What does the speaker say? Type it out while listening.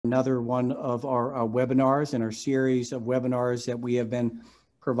another one of our webinars in our series of webinars that we have been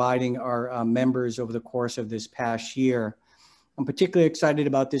providing our members over the course of this past year. I'm particularly excited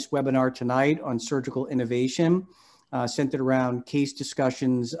about this webinar tonight on surgical innovation, centered around case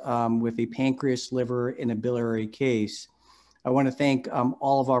discussions with a pancreas, liver, and a biliary case. I want to thank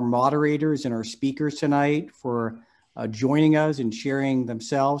all of our moderators and our speakers tonight for joining us and sharing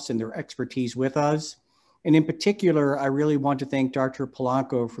themselves and their expertise with us. And in particular, I really want to thank Dr.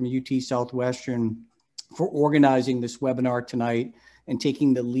 Polanco from UT Southwestern for organizing this webinar tonight and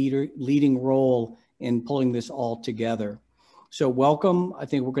taking the leading role in pulling this all together. So welcome. I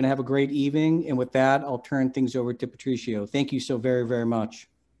think we're going to have a great evening. And with that, I'll turn things over to Patricio. Thank you so very, very much.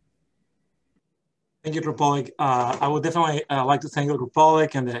 Thank you, Dr. Pollack. I would definitely like to thank Dr.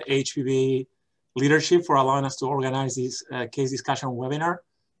 Pollack and the AHPBA leadership for allowing us to organize this case discussion webinar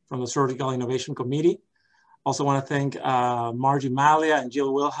from the Surgical Innovation Committee. Also want to thank Margie Malia and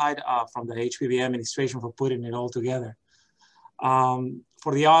Jill Wilhite from the AHPBA administration for putting it all together.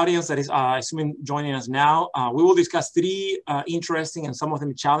 For the audience that is assuming joining us now, we will discuss three interesting and some of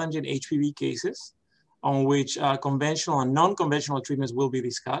them challenging HPV cases on which conventional and non-conventional treatments will be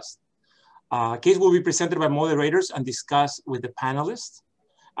discussed. Case will be presented by moderators and discussed with the panelists.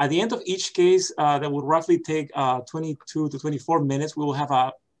 At the end of each case, that will roughly take 22 to 24 minutes, we will have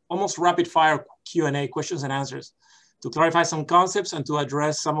a almost rapid fire Q&A, questions and answers, to clarify some concepts and to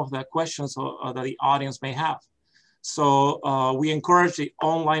address some of the questions that the audience may have. So we encourage the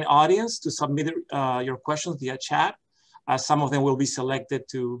online audience to submit your questions via chat, as some of them will be selected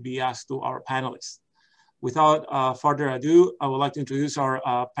to be asked to our panelists. Without further ado, I would like to introduce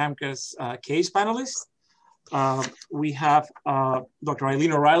our pancreas case panelists. We have Dr.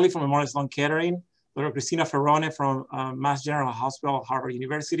 Eileen O'Reilly from Memorial Sloan Kettering, Dr. Cristina Ferrone from Mass General Hospital, Harvard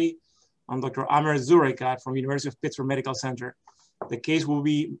University, and Dr. Amer Zurekat from University of Pittsburgh Medical Center. The case will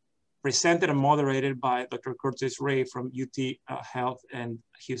be presented and moderated by Dr. Curtis Ray from UT Health in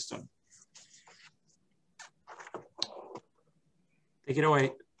Houston. Take it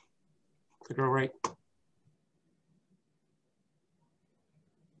away, Dr. Ray.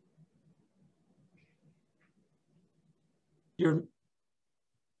 You're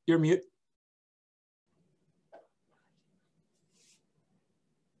mute.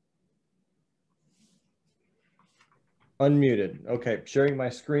 Unmuted. Okay, sharing my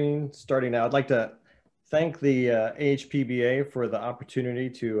screen, starting now. I'd like to thank the AHPBA for the opportunity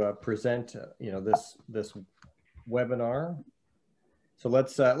to present, this webinar. So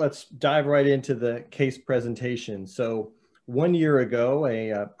let's dive right into the case presentation. So 1 year ago,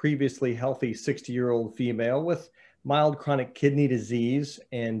 a previously healthy 60-year-old female with mild chronic kidney disease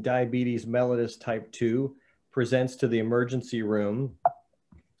and diabetes mellitus type 2 presents to the emergency room.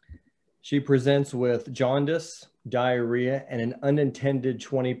 She presents with jaundice, diarrhea, and an unintended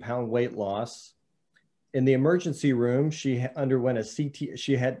 20-pound weight loss. In the emergency room, she underwent a CT.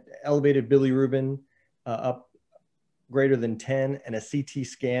 She had elevated bilirubin up greater than 10 and a CT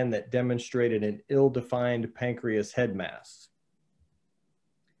scan that demonstrated an ill-defined pancreas head mass.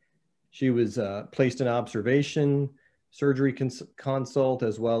 She was placed in observation, surgery consult,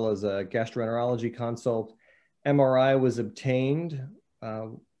 as well as a gastroenterology consult. MRI was obtained,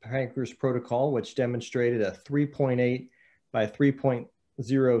 pancreas protocol, which demonstrated a 3.8 by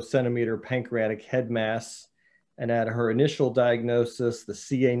 3.0 centimeter pancreatic head mass. And at her initial diagnosis, the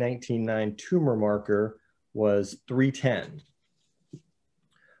CA19-9 tumor marker was 310.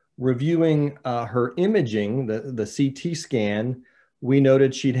 Reviewing her imaging, the CT scan, we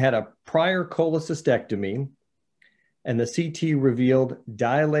noted she'd had a prior cholecystectomy, and the CT revealed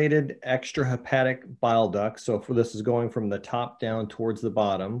dilated extrahepatic bile ducts. So this is going from the top down towards the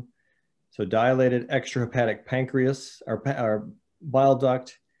bottom. So dilated extrahepatic pancreas or bile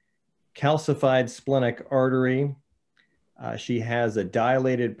duct, calcified splenic artery. She has a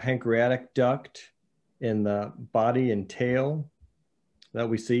dilated pancreatic duct in the body and tail that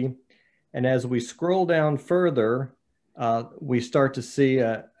we see. And as we scroll down further, we start to see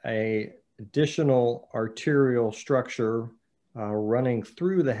a additional arterial structure running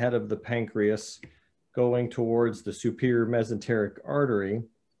through the head of the pancreas, going towards the superior mesenteric artery,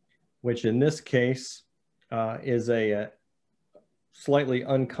 which in this case is a slightly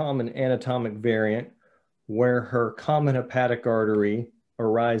uncommon anatomic variant where her common hepatic artery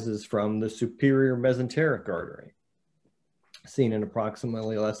arises from the superior mesenteric artery, seen in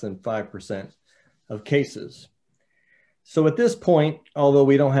approximately less than 5% of cases. So at this point, although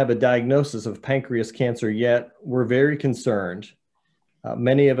we don't have a diagnosis of pancreas cancer yet, we're very concerned.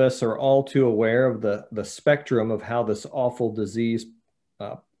 Many of us are all too aware of the spectrum of how this awful disease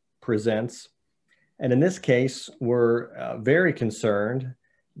presents. And in this case, we're very concerned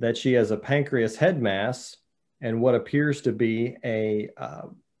that she has a pancreas head mass and what appears to be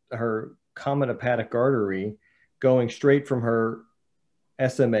her common hepatic artery going straight from her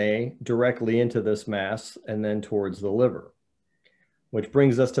SMA directly into this mass and then towards the liver. Which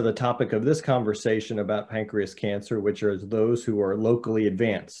brings us to the topic of this conversation about pancreas cancer, which are those who are locally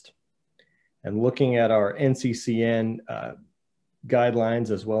advanced. And looking at our NCCN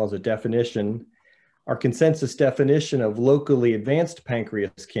guidelines as well as a definition, our consensus definition of locally advanced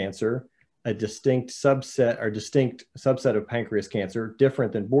pancreas cancer, a distinct subset of pancreas cancer,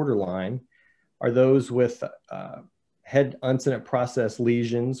 different than borderline, are those with head uncinate process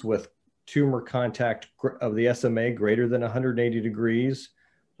lesions with tumor contact of the SMA greater than 180 degrees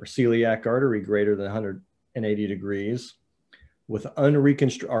or celiac artery greater than 180 degrees with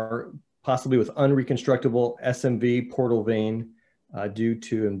possibly with unreconstructable SMV portal vein due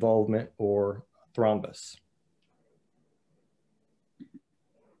to involvement or thrombus.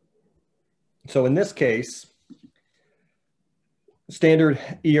 So in this case, standard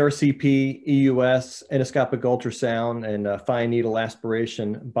ERCP, EUS, endoscopic ultrasound, and fine needle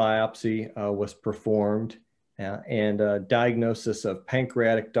aspiration biopsy was performed, and a diagnosis of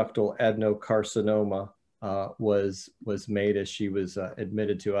pancreatic ductal adenocarcinoma was made as she was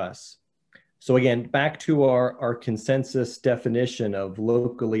admitted to us. So again, back to our consensus definition of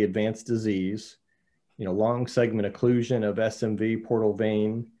locally advanced disease, long segment occlusion of SMV portal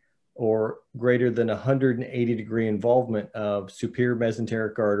vein, or greater than 180 degree involvement of superior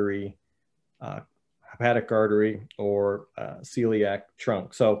mesenteric artery, hepatic artery, or celiac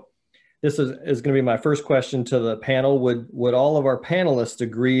trunk. So this is going to be my first question to the panel. Would all of our panelists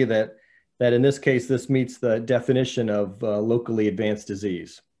agree that in this case, this meets the definition of locally advanced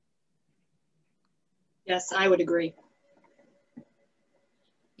disease? Yes, I would agree.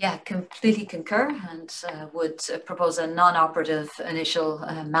 Yeah, completely concur, and would propose a non-operative initial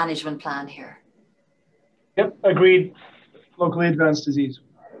management plan here. Yep, agreed. Locally advanced disease.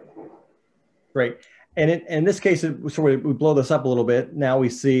 Great. And in this case, so we blow this up a little bit. Now we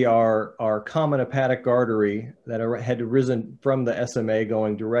see our common hepatic artery that had risen from the SMA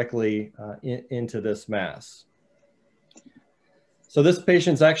going directly into this mass. So this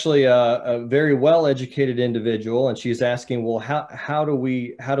patient's actually a very well-educated individual, and she's asking, well, how do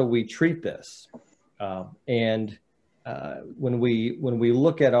we treat this? When we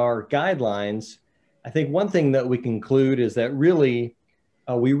look at our guidelines, I think one thing that we conclude is that we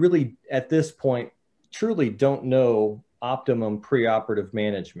really at this point truly don't know optimum preoperative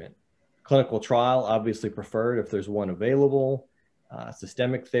management. Clinical trial obviously preferred if there's one available.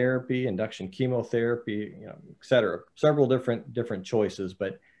 Systemic therapy, induction chemotherapy, et cetera. Several different choices,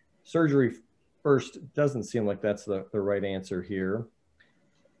 but surgery first doesn't seem like that's the right answer here.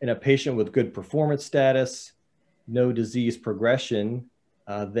 In a patient with good performance status, no disease progression,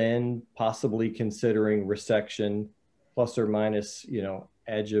 then possibly considering resection plus or minus,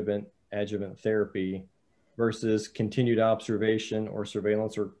 adjuvant therapy versus continued observation or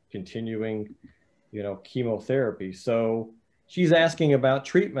surveillance or continuing, chemotherapy. So she's asking about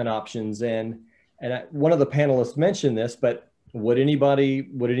treatment options, and one of the panelists mentioned this, but would anybody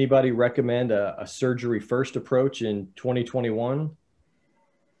recommend a surgery first approach in 2021?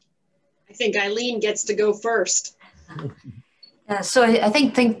 I think Eileen gets to go first. So I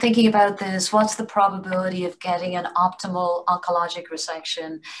think thinking about this, what's the probability of getting an optimal oncologic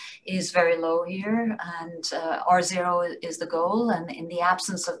resection is very low here, and R0 is the goal. And in the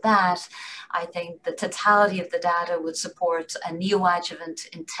absence of that, I think the totality of the data would support a neoadjuvant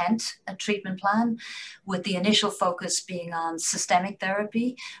intent treatment plan, with the initial focus being on systemic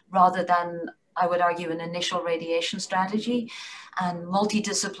therapy rather than, I would argue, an initial radiation strategy, and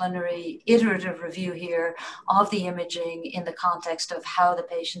multidisciplinary iterative review here of the imaging in the context of how the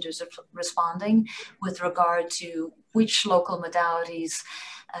patient is responding with regard to which local modalities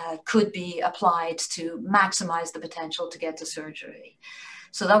could be applied to maximize the potential to get to surgery.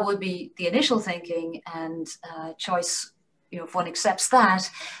 So that would be the initial thinking, and choice, if one accepts that,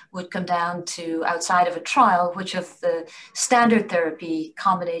 would come down to, outside of a trial, which of the standard therapy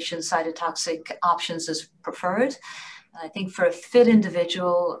combination cytotoxic options is preferred. I think for a fit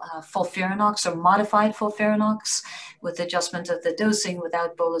individual, FOLFIRINOX or modified FOLFIRINOX with adjustment of the dosing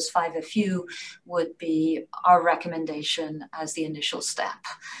without bolus 5-FU would be our recommendation as the initial step,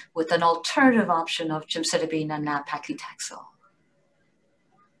 with an alternative option of gemcitabine and nab-paclitaxel.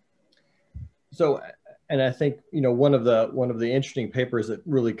 So, and I think, one of the interesting papers that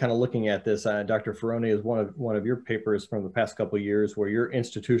really kind of looking at this, Dr. Ferroni, is one of your papers from the past couple of years where your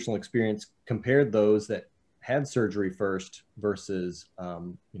institutional experience compared those that had surgery first versus,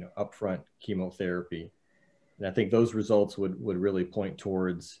 upfront chemotherapy. And I think those results would really point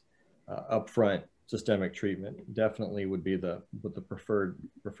towards upfront systemic treatment. Definitely would be the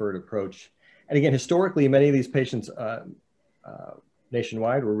preferred approach. And again, historically, many of these patients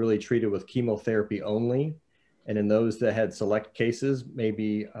nationwide were really treated with chemotherapy only. And in those that had select cases,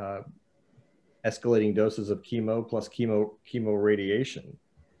 maybe escalating doses of chemo plus chemo radiation.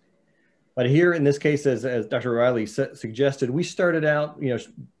 But here in this case, as Dr. Riley suggested, we started out,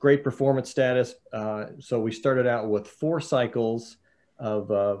 great performance status. So we started out with 4 cycles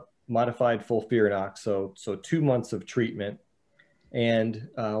of modified FOLFIRINOX, so 2 months of treatment. And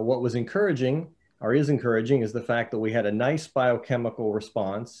what was encouraging, or is encouraging, is the fact that we had a nice biochemical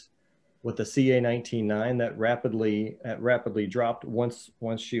response with the CA19-9 that rapidly dropped once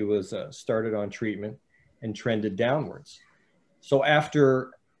she was started on treatment and trended downwards. So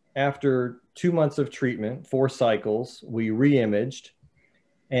after 2 months of treatment, 4 cycles, we re-imaged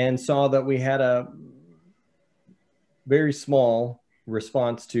and saw that we had a very small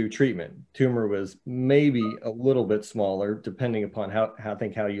response to treatment. Tumor was maybe a little bit smaller, depending upon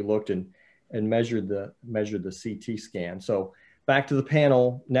how you looked and measured the CT scan. So back to the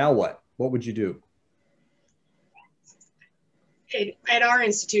panel. Now what? What would you do? At our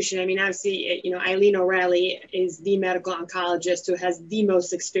institution, I mean, obviously, Eileen O'Reilly is the medical oncologist who has the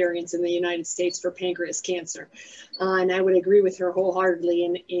most experience in the United States for pancreas cancer. And I would agree with her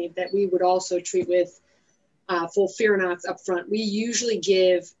wholeheartedly in that we would also treat with FOLFIRINOX up front. We usually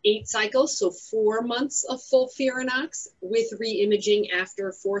give 8 cycles, so 4 months of FOLFIRINOX with re-imaging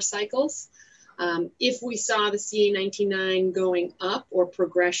after 4 cycles. If we saw the CA19-9 going up or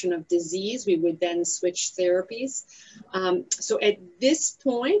progression of disease, we would then switch therapies. So at this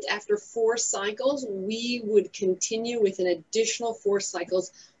point, after 4 cycles, we would continue with an additional 4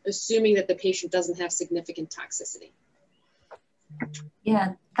 cycles, assuming that the patient doesn't have significant toxicity.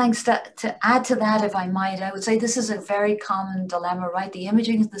 Yeah, thanks. To add to that, if I might, I would say this is a very common dilemma, right? The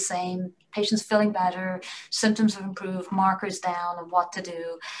imaging is the same, patients feeling better, symptoms have improved, markers down, and what to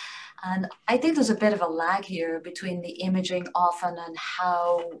do. And I think there's a bit of a lag here between the imaging often and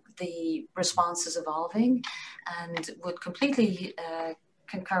how the response is evolving, and would completely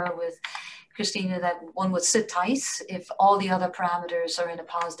concur with Christina that one would sit tight if all the other parameters are in a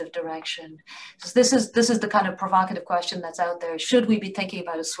positive direction. So this is the kind of provocative question that's out there. Should we be thinking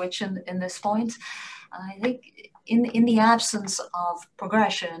about a switch in this point? And I think in the absence of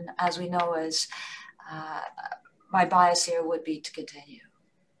progression, as we know, my bias here would be to continue.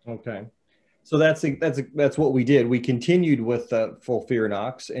 Okay, so that's what we did. We continued with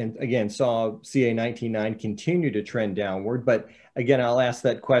FOLFIRINOX, and again saw CA19-9 continue to trend downward. But again, I'll ask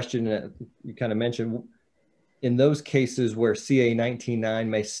that question that you kind of mentioned. In those cases where CA19-9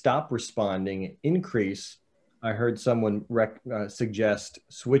 may stop responding, increase, I heard someone suggest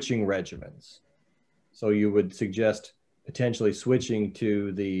switching regimens. So you would suggest potentially switching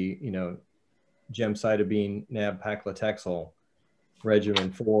to the gemcitabine nab-paclitaxel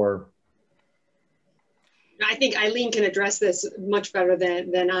regimen for. I think Eileen can address this much better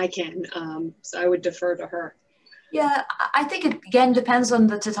than I can, so I would defer to her. Yeah, I think it again depends on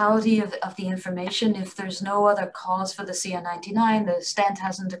the totality of the information. If there's no other cause for the CA19-9, the stent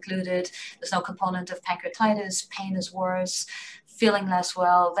hasn't occluded, there's no component of pancreatitis, pain is worse, feeling less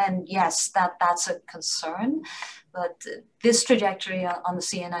well, then yes, that's a concern. But this trajectory on the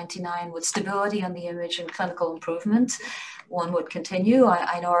CA19-9 with stability on the image and clinical improvement, one would continue.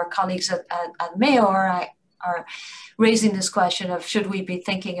 I know our colleagues at Mayo are raising this question of should we be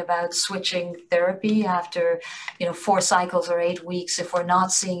thinking about switching therapy after 4 cycles or 8 weeks if we're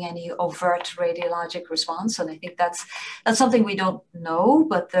not seeing any overt radiologic response. And I think that's something we don't know,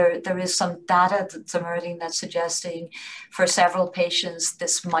 but there is some data that's emerging that's suggesting for several patients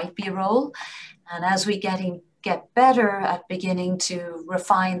this might be a role. And as we get better at beginning to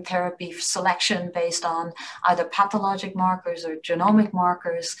refine therapy selection based on either pathologic markers or genomic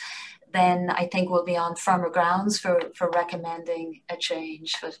markers, then I think we'll be on firmer grounds for recommending a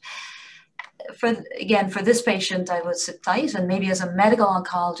change. But for this patient, I would sit tight, and maybe as a medical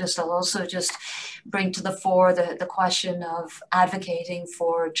oncologist, I'll also just bring to the fore the question of advocating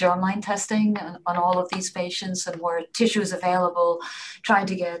for germline testing on all of these patients, and where tissue is available, trying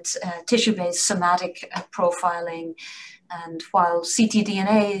to get tissue-based somatic profiling. And while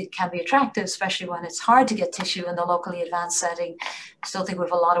ctDNA can be attractive, especially when it's hard to get tissue in the locally advanced setting, I still think we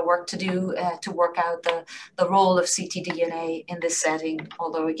have a lot of work to do to work out the role of ctDNA in this setting.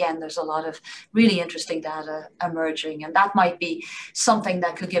 Although again, there's a lot of really interesting data emerging, and that might be something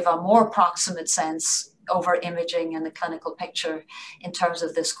that could give a more proximate sense over imaging and the clinical picture in terms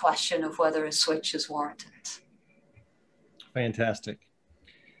of this question of whether a switch is warranted. Fantastic.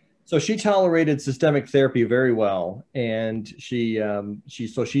 So she tolerated systemic therapy very well, and she's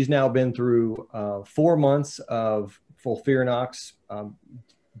now been through 4 months of FOLFIRINOX,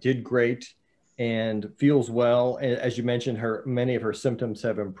 did great, and feels well. As you mentioned, many of her symptoms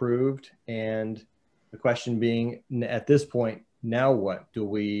have improved, and the question being, at this point, now what? Do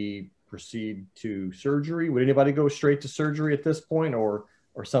we proceed to surgery? Would anybody go straight to surgery at this point, or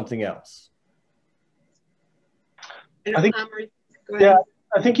something else? I think, yeah,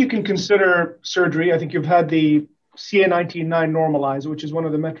 I think you can consider surgery. I think you've had the CA19-9 normalize, which is one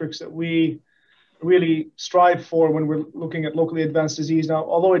of the metrics that we really strive for when we're looking at locally advanced disease. Now,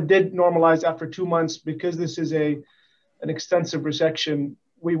 although it did normalize after 2 months, because this is an extensive resection,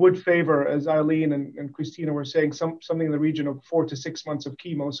 we would favor, as Eileen and Christina were saying, something in the region of 4 to 6 months of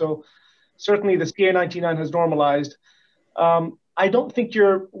chemo. So certainly the CA19-9 has normalized. I don't think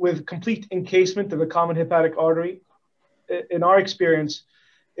you're with complete encasement of the common hepatic artery. In our experience,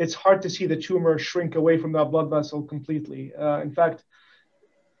 it's hard to see the tumor shrink away from that blood vessel completely. In fact,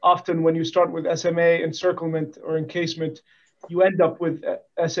 often when you start with SMA encirclement or encasement, you end up with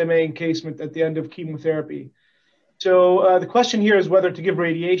SMA encasement at the end of chemotherapy. So the question here is whether to give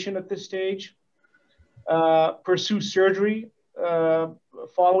radiation at this stage, pursue surgery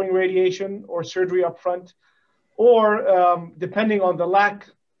following radiation, or surgery up front, or depending on the lack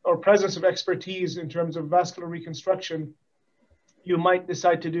or presence of expertise in terms of vascular reconstruction, you might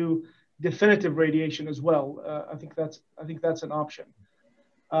decide to do definitive radiation as well. I think that's an option.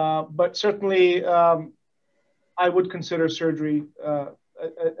 But certainly, I would consider surgery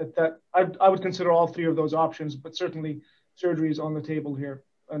at that. I would consider all 3 of those options, but certainly surgery is on the table here,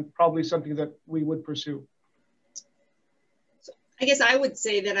 and probably something that we would pursue. I guess I would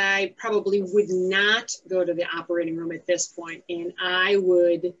say that I probably would not go to the operating room at this point, and I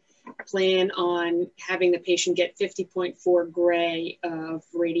would plan on having the patient get 50.4 gray of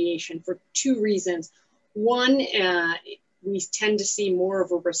radiation for 2 reasons. One, we tend to see more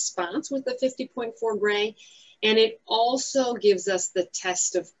of a response with the 50.4 gray, and it also gives us the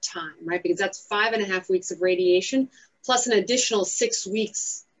test of time, right? Because that's 5.5 weeks of radiation plus an additional 6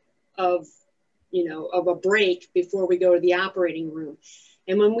 weeks of a break before we go to the operating room.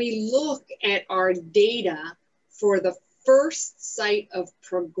 And when we look at our data for the first site of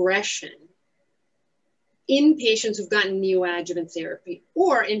progression in patients who've gotten neoadjuvant therapy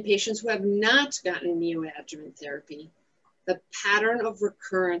or in patients who have not gotten neoadjuvant therapy, the pattern of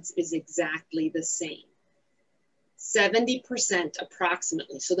recurrence is exactly the same. 70%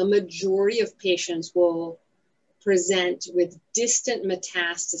 approximately. So the majority of patients will present with distant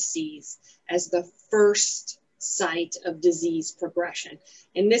metastases as the first site of disease progression.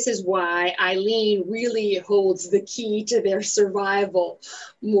 And this is why Eileen really holds the key to their survival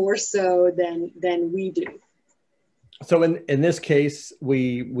more so than we do. So in this case,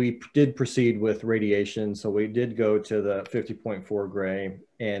 we did proceed with radiation. So we did go to the 50.4 gray,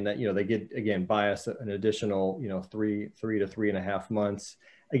 and that, they get, again, bias an additional, 3 to 3.5 months.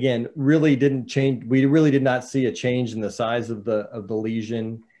 Again, really didn't change. We really did not see a change in the size of the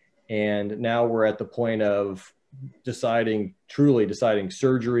lesion. And now we're at the point of truly deciding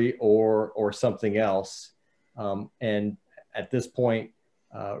surgery or something else. And at this point,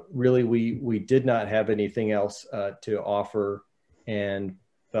 really, we did not have anything else to offer, and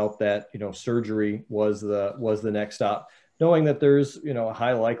felt that surgery was the next stop, knowing that there's a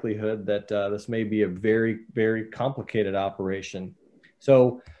high likelihood that this may be a very, very complicated operation.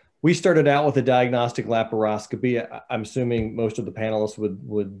 So we started out with a diagnostic laparoscopy. I'm assuming most of the panelists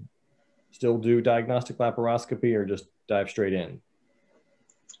would still do diagnostic laparoscopy, or just dive straight in.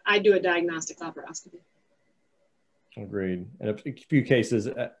 I do a diagnostic laparoscopy. Agreed. And a few cases,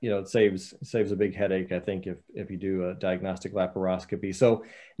 it saves a big headache, I think, if you do a diagnostic laparoscopy. So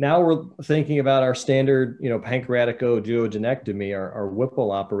now we're thinking about our standard, pancreaticoduodenectomy, our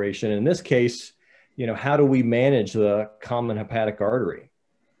Whipple operation. In this case, how do we manage the common hepatic artery?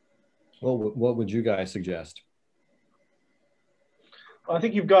 What would you guys suggest? I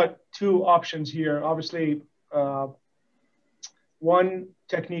think you've got 2 options here. Obviously, one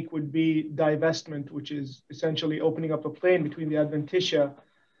technique would be divestment, which is essentially opening up a plane between the adventitia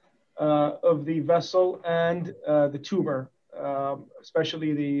of the vessel and the tumor,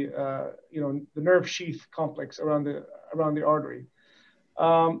 especially the nerve sheath complex around the artery.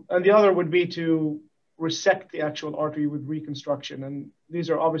 And the other would be to resect the actual artery with reconstruction. And these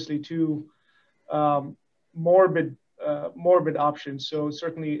are obviously 2 morbid options. So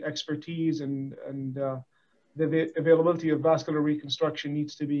certainly expertise and the availability of vascular reconstruction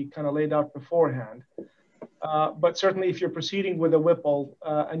needs to be kind of laid out beforehand. But certainly if you're proceeding with a Whipple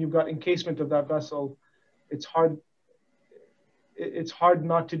and you've got encasement of that vessel, it's it's hard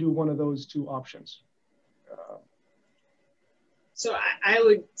not to do one of those two options. So I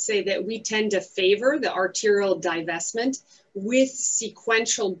would say that we tend to favor the arterial divestment with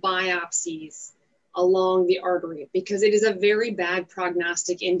sequential biopsies along the artery, because it is a very bad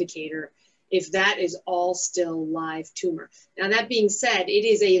prognostic indicator if that is all still live tumor. Now, that being said, it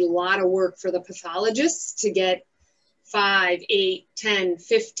is a lot of work for the pathologists to get 5, 8, 10,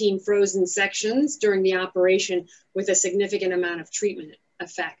 15 frozen sections during the operation with a significant amount of treatment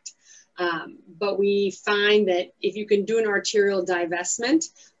effect. But we find that if you can do an arterial divestment,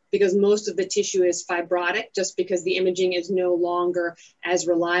 because most of the tissue is fibrotic, just because the imaging is no longer as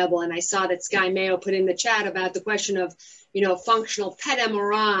reliable. And I saw that Sky Mayo put in the chat about the question of, you know, functional PET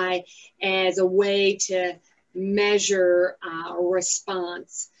MRI as a way to measure a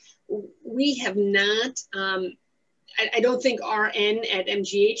response. We have not, I don't think RN at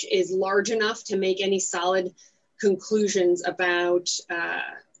MGH is large enough to make any solid conclusions about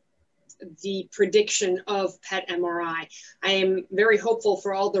the prediction of PET MRI. I am very hopeful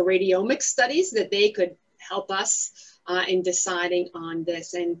for all the radiomic studies that they could help us in deciding on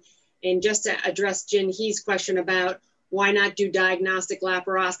this. And just to address Jin He's question about why not do diagnostic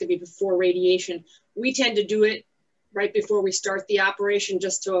laparoscopy before radiation, we tend to do it right before we start the operation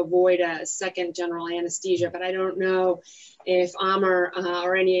just to avoid a second general anesthesia. But I don't know if Amr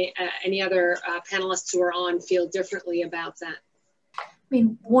or any other panelists who are on feel differently about that. I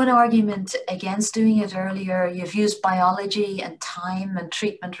mean, one argument against doing it earlier, you've used biology and time and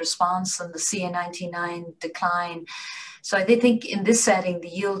treatment response and the CA19-9 decline. So I think in this setting, the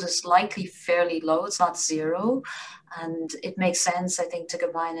yield is likely fairly low. It's not zero. And it makes sense, I think, to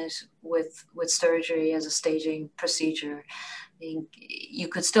combine it with surgery as a staging procedure. I mean, you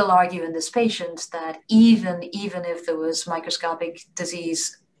could still argue in this patient that even if there was microscopic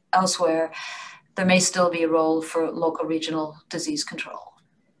disease elsewhere, there may still be a role for local regional disease control,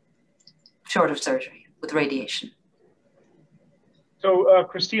 short of surgery with radiation. So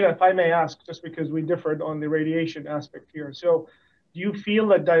Christina, if I may ask, just because we differed on the radiation aspect here. So do you feel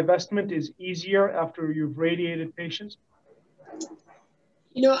that divestment is easier after you've radiated patients?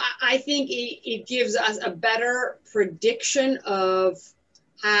 You know, I think it gives us a better prediction of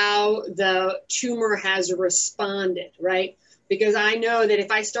how the tumor has responded, right? Because I know that if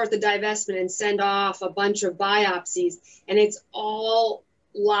I start the divestment and send off a bunch of biopsies and it's all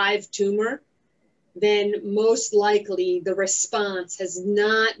live tumor, then most likely the response has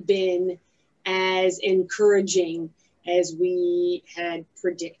not been as encouraging as we had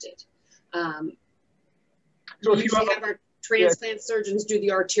predicted. So we usually have our transplant surgeons do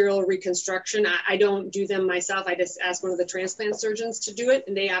the arterial reconstruction. I don't do them myself. I just ask one of the transplant surgeons to do it,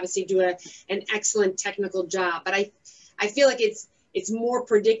 and they obviously do an excellent technical job. But I feel like it's more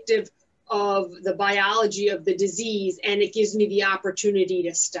predictive of the biology of the disease, and it gives me the opportunity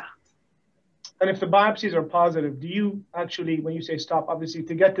to stop. And if the biopsies are positive, do you actually, when you say stop, obviously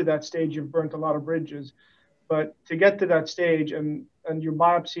to get to that stage, you've burnt a lot of bridges, but to get to that stage and your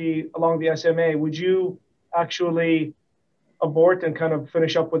biopsy along the SMA, would you actually abort and kind of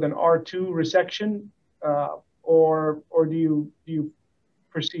finish up with an R2 resection, or do you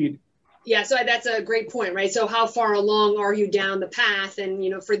proceed? Yeah, so that's a great point, right? So how far along are you down the path? And, you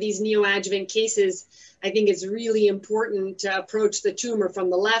know, for these neoadjuvant cases, I think it's really important to approach the tumor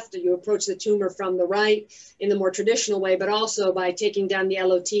from the left, or you approach the tumor from the right in the more traditional way, but also by taking down the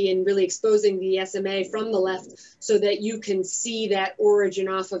LOT and really exposing the SMA from the left so that you can see that origin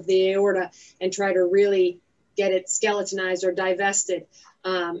off of the aorta and try to really get it skeletonized or divested.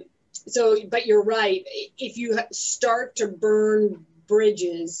 But you're right, if you start to burn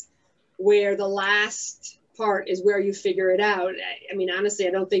bridges where the last part is where you figure it out, I mean, honestly, I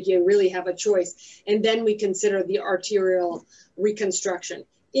don't think you really have a choice. And then we consider the arterial reconstruction.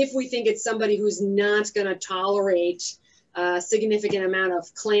 If we think it's somebody who's not going to tolerate a significant amount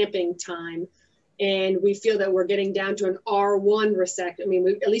of clamping time, and we feel that we're getting down to an R1 resection, I mean,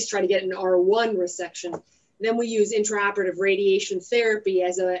 we at least try to get an R1 resection, then we use intraoperative radiation therapy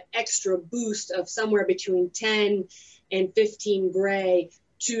as an extra boost of somewhere between 10 and 15 gray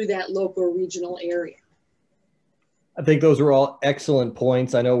to that local regional area. I think those are all excellent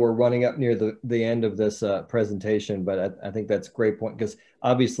points. I know we're running up near the end of this presentation, but I think that's a great point, because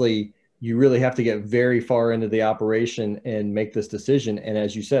obviously you really have to get very far into the operation and make this decision. And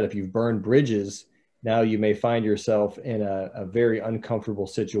as you said, if you've burned bridges, now you may find yourself in a very uncomfortable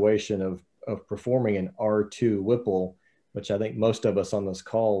situation of performing an R2 Whipple, which I think most of us on this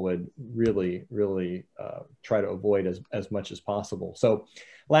call would really, really try to avoid as much as possible. So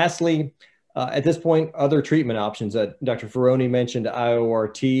lastly, at this point, other treatment options. Dr. Ferroni mentioned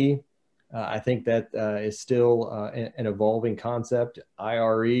IORT. I think that is still an evolving concept,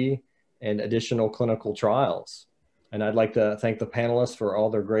 IRE and additional clinical trials. And I'd like to thank the panelists for all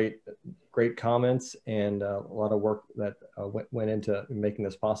their great comments and a lot of work that went into making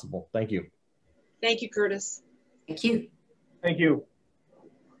this possible. Thank you. Thank you, Curtis. Thank you. Thank you.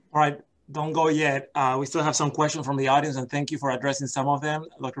 All right, don't go yet. We still have some questions from the audience, and thank you for addressing some of them,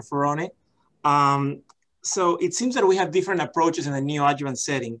 Dr. Ferroni. So it seems that we have different approaches in the neoadjuvant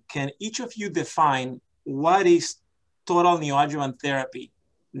setting. Can each of you define what is total neoadjuvant therapy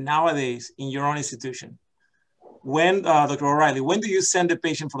nowadays in your own institution? When, Dr. O'Reilly, when do you send the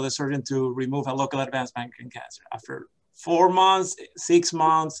patient for the surgeon to remove a local advanced pancreatic cancer? After 4 months, 6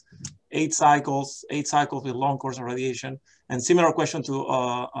 months, 8 cycles with long course of radiation? And similar question to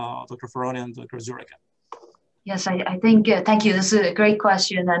Dr. Ferroni and Dr. Zureka. Yes, I think, thank you. This is a great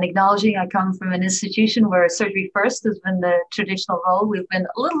question. And acknowledging I come from an institution where surgery first has been the traditional role, we've been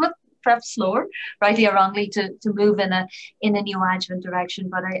a little bit perhaps slower, rightly or wrongly, to move in a neoadjuvant direction.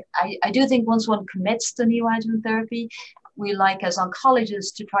 But I do think once one commits to neoadjuvant therapy, we like as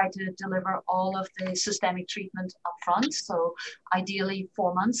oncologists to try to deliver all of the systemic treatment up front. So ideally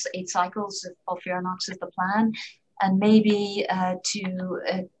 4 months, 8 cycles if FOLFIRINOX is the plan. And maybe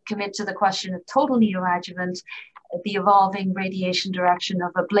to commit to the question of total neoadjuvant, the evolving radiation direction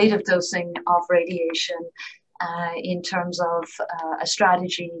of ablative dosing of radiation in terms of a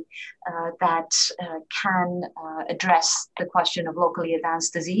strategy that can address the question of locally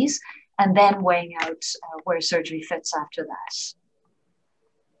advanced disease, and then weighing out where surgery fits after that.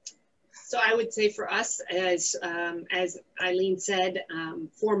 So I would say for us, as Eileen said,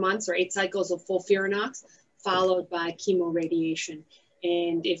 4 months or 8 cycles of FOLFIRINOX, followed by chemoradiation.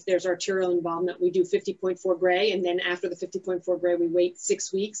 And if there's arterial involvement, we do 50.4 gray. And then after the 50.4 gray, we wait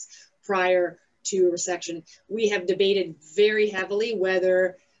 6 weeks prior to resection. We have debated very heavily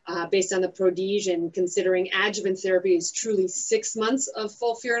whether, based on the PRODIGE and considering adjuvant therapy is truly 6 months of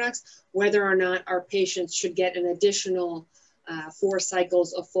FOLFIRINOX, whether or not our patients should get an additional 4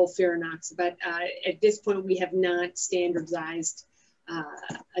 cycles of FOLFIRINOX. But at this point, we have not standardized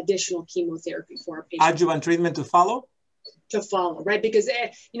additional chemotherapy for our patients. Adjuvant treatment to follow? To follow, right? Because,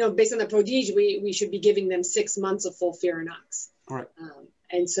 you know, based on the PRODIGE, we should be giving them 6 months of FOLFIRINOX. Correct.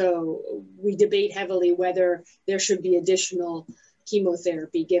 And so we debate heavily whether there should be additional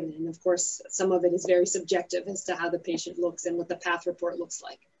chemotherapy given. And of course, some of it is very subjective as to how the patient looks and what the path report looks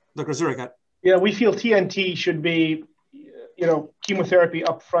like. Dr. Zureka. Yeah, we feel TNT should be, you know, chemotherapy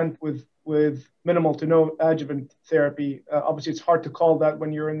up front with minimal to no adjuvant therapy. Obviously, it's hard to call that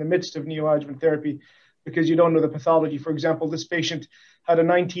when you're in the midst of neoadjuvant therapy because you don't know the pathology. For example, this patient had a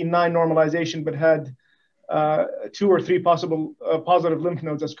 19.9 normalization, but had 2 or 3 possible positive lymph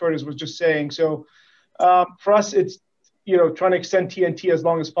nodes, as Curtis was just saying. So for us, it's, you know, trying to extend TNT as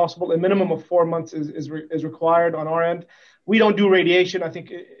long as possible. A minimum of 4 months is required on our end. We don't do radiation. I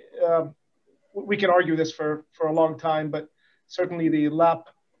think we can argue this for a long time, but certainly the LAP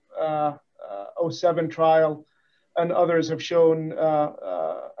 07 trial and others have shown,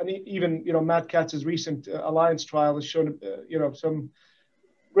 and even, you know, Matt Katz's recent Alliance trial has shown, you know,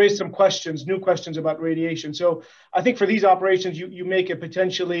 raised some questions, new questions about radiation. So I think for these operations, you make a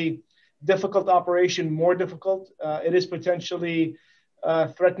potentially difficult operation more difficult. It is potentially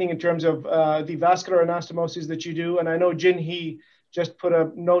threatening in terms of the vascular anastomosis that you do. And I know Jin He just put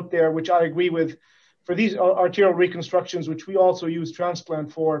a note there, which I agree with. For these arterial reconstructions, which we also use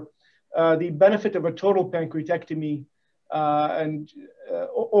transplant for, the benefit of a total pancreatectomy and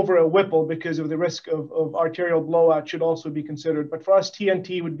over a Whipple because of the risk of arterial blowout should also be considered. But for us,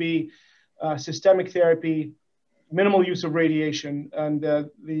 TNT would be systemic therapy, minimal use of radiation, and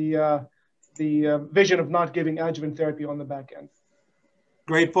the vision of not giving adjuvant therapy on the back end.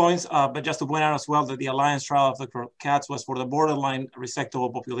 Great points, but just to point out as well that the Alliance trial of Dr. Katz was for the borderline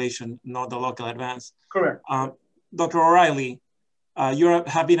resectable population, not the local advanced. Correct. Dr. O'Reilly, you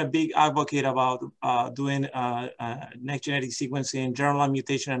have been a big advocate about doing next genetic sequencing, germline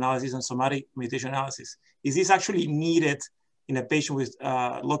mutation analysis, and somatic mutation analysis. Is this actually needed in a patient with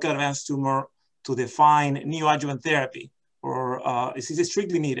local advanced tumor to define neoadjuvant therapy, or is this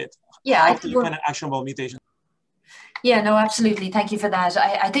strictly needed? Yeah, How do you find an actionable mutation? Yeah, no, absolutely. Thank you for that.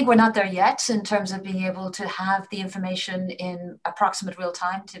 I think we're not there yet in terms of being able to have the information in approximate real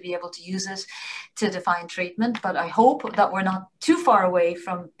time to be able to use it to define treatment. But I hope that we're not too far away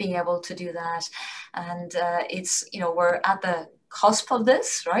from being able to do that. And it's, you know, we're at the cusp of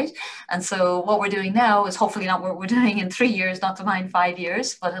this, right? And so what we're doing now is hopefully not what we're doing in 3 years, not to mind 5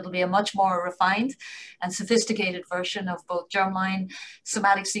 years, but it'll be a much more refined and sophisticated version of both germline,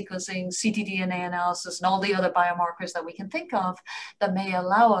 somatic sequencing, ctDNA analysis, and all the other biomarkers that we can think of that may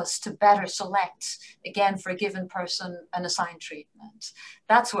allow us to better select, again, for a given person, an assigned treatment.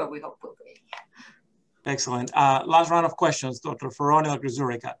 That's where we hope we'll be. Excellent. Last round of questions, Dr. Ferroni, Dr.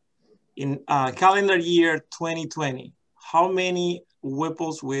 Zurica. In calendar year 2020, how many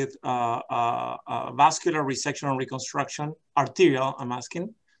Whipples with vascular resection and reconstruction, arterial, I'm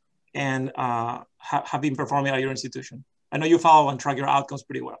asking, and have been performing at your institution? I know you follow and track your outcomes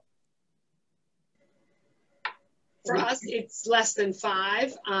pretty well. For us, it's less than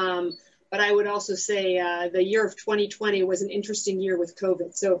 5. But I would also say the year of 2020 was an interesting year with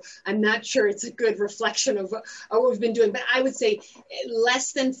COVID. So I'm not sure it's a good reflection of what we've been doing. But I would say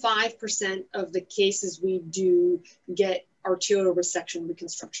less than 5% of the cases we do get arterial resection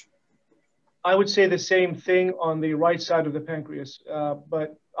reconstruction. I would say the same thing on the right side of the pancreas,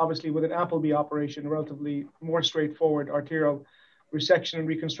 but obviously with an AHPBA operation, relatively more straightforward arterial resection and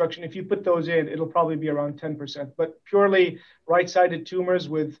reconstruction. If you put those in, it'll probably be around 10%. But purely right-sided tumors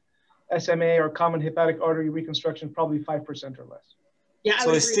with SMA or common hepatic artery reconstruction, probably 5% or less. Yeah,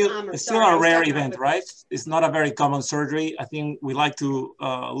 so it's still a rare event, right? It's not a very common surgery. I think we like to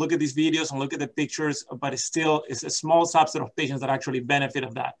look at these videos and look at the pictures, but it's a small subset of patients that actually benefit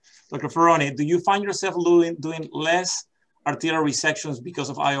of that. Dr. Ferroni, do you find yourself doing less arterial resections because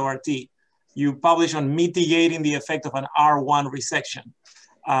of IORT? You publish on mitigating the effect of an R1 resection.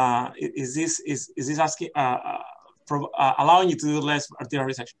 Is this asking, allowing you to do less arterial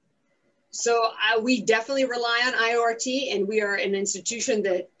resection? So we definitely rely on IORT, and we are an institution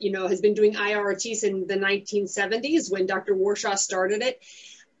that has been doing IORT since the 1970s when Dr. Warshaw started it.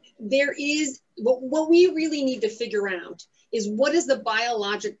 There is what we really need to figure out is what is the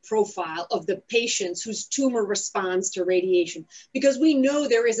biologic profile of the patients whose tumor responds to radiation, because we know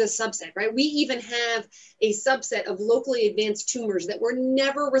there is a subset, right? We even have a subset of locally advanced tumors that were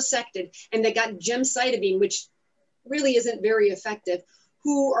never resected and that got gemcitabine, which really isn't very effective,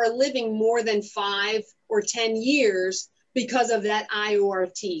 who are living more than 5 or 10 years because of that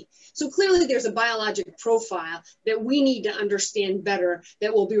IORT. So clearly there's a biologic profile that we need to understand better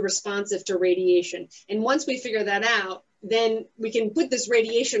that will be responsive to radiation. And once we figure that out, then we can put this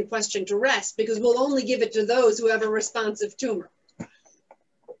radiation question to rest, because we'll only give it to those who have a responsive tumor.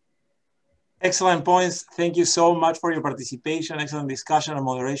 Excellent points. Thank you so much for your participation. Excellent discussion and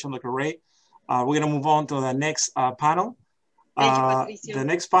moderation, Dr. Ray. We're going to move on to the next panel. The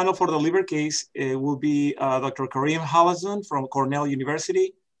next panel for the liver case will be Dr. Karim Halazon from Cornell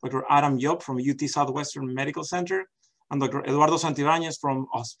University, Dr. Adam Yop from UT Southwestern Medical Center, and Dr. Eduardo Santibáñez from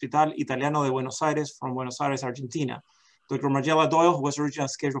Hospital Italiano de Buenos Aires from Buenos Aires, Argentina. Dr. Margella Doyle, who was originally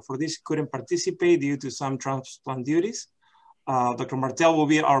scheduled for this, couldn't participate due to some transplant duties. Dr. Martel will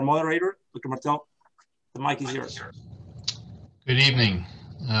be our moderator. Dr. Martel, the mic is yours. Good evening.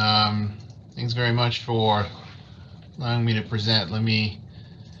 Thanks very much for allowing me to present. Let me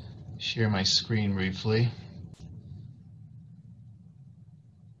share my screen briefly.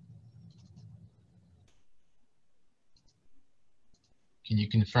 Can you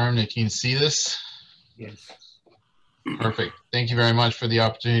confirm that you can see this? Yes. Perfect. Thank you very much for the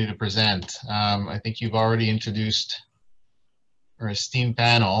opportunity to present. I think you've already introduced our esteemed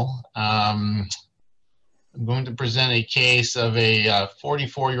panel. I'm going to present a case of a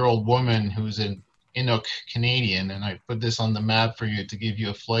 44-year-old woman who's an Inuk Canadian, and I put this on the map for you to give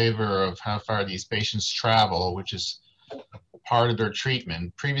you a flavor of how far these patients travel, which is part of their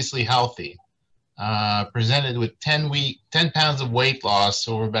treatment. Previously healthy, presented with 10 pounds of weight loss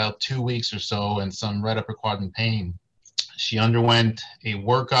over about 2 weeks or so and some right upper quadrant pain. She underwent a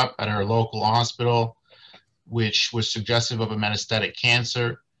workup at her local hospital, which was suggestive of a metastatic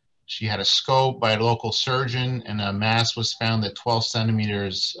cancer. She had a scope by a local surgeon, and a mass was found at 12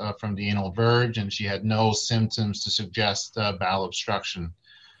 centimeters from the anal verge, and she had no symptoms to suggest bowel obstruction.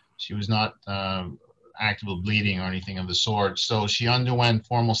 She was not actively bleeding or anything of the sort. So she underwent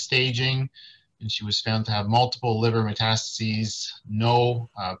formal staging, and she was found to have multiple liver metastases, no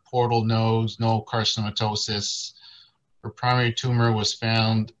portal nodes, no carcinomatosis. Her primary tumor was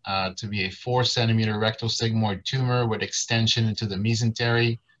found to be a 4-centimeter rectal sigmoid tumor with extension into the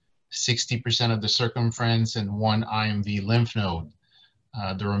mesentery, 60% of the circumference, and 1 IMV lymph node.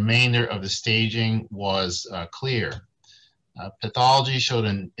 The remainder of the staging was clear. Pathology showed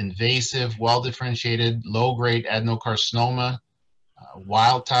an invasive, well-differentiated, low-grade adenocarcinoma,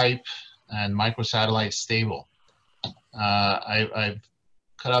 wild type, and microsatellite stable. I've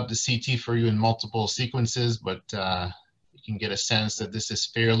cut up the CT for you in multiple sequences, but you you can get a sense that this is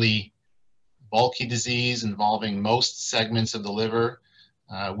fairly bulky disease involving most segments of the liver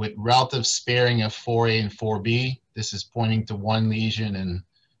with relative sparing of 4A and 4B. This is pointing to one lesion in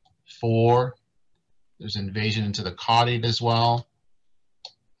 4. There's invasion into the caudate as well.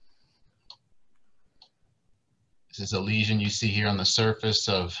 This is a lesion you see here on the surface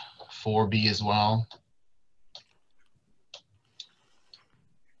of 4B as well.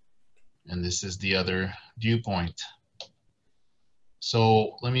 And this is the other viewpoint.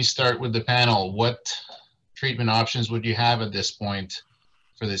 So let me start with the panel. What treatment options would you have at this point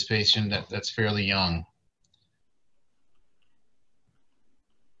for this patient that's fairly young?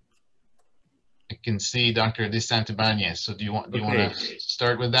 I can see Dr. De Santibanez. So do you want to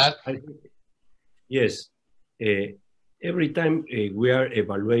start with that? Yes. Every time we are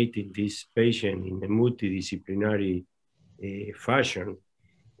evaluating this patient in a multidisciplinary fashion,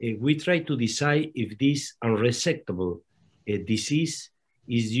 we try to decide if this unresectable disease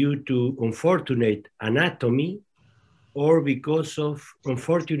is due to unfortunate anatomy or because of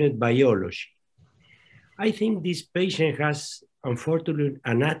unfortunate biology. I think this patient has unfortunate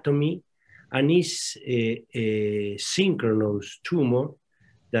anatomy and is a synchronous tumor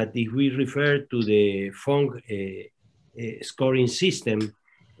that if we refer to the Fong scoring system,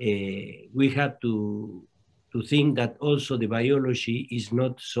 we have to think that also the biology is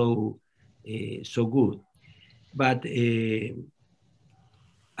not so good. But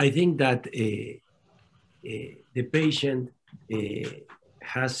I think that the patient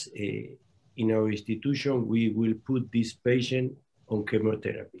has, in our institution, we will put this patient on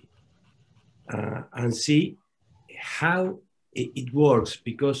chemotherapy and see how it works,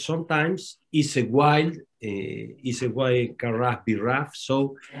 because sometimes it's a wild KRAS BRAF,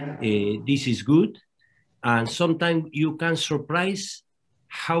 so this is good. And sometimes you can surprise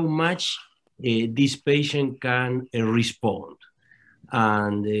how much this patient can respond.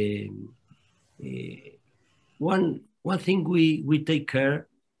 And one thing we take care,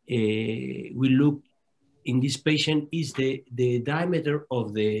 we look in this patient is the diameter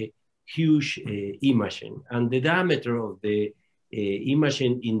of the huge imaging. And the diameter of the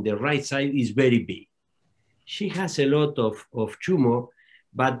imaging in the right side is very big. She has a lot of tumor,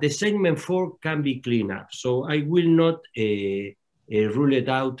 but the segment 4 can be cleaned up. So I will not rule it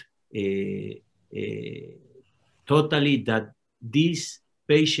out totally that this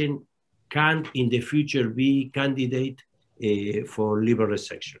patient can in the future be candidate for liver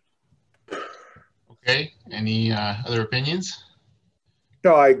resection. Okay, any other opinions?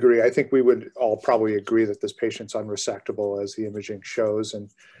 No, I agree. I think we would all probably agree that this patient's unresectable as the imaging shows.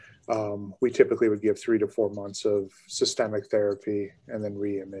 And we typically would give 3 to 4 months of systemic therapy and then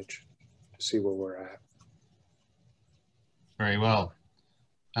re-image to see where we're at. Very well.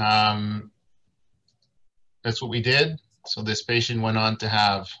 That's what we did. So this patient went on to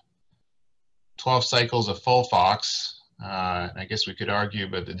have 12 cycles of FOLFOX. I guess we could argue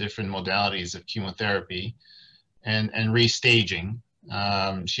about the different modalities of chemotherapy and restaging.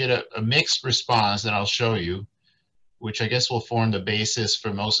 She had a mixed response that I'll show you, which I guess will form the basis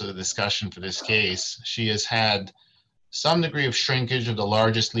for most of the discussion for this case. She has had some degree of shrinkage of the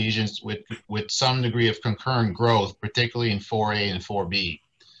largest lesions with some degree of concurrent growth, particularly in 4A and 4B.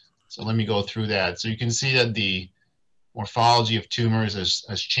 So let me go through that. So you can see that the morphology of tumors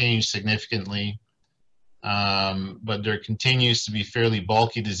has changed significantly, but there continues to be fairly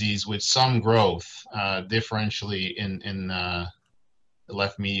bulky disease with some growth differentially in the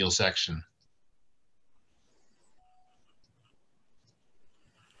left medial section.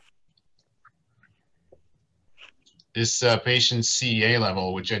 This patient's CEA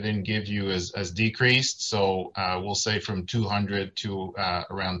level, which I didn't give you, has decreased. So we'll say from 200 to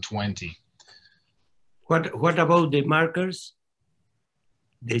around 20. What about the markers?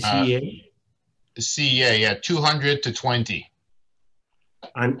 The CEA? The CEA, yeah, 200 to 20.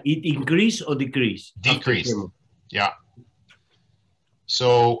 And it increased or decreased? Decreased, yeah.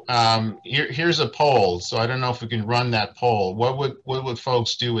 So here's a poll. So I don't know if we can run that poll. What would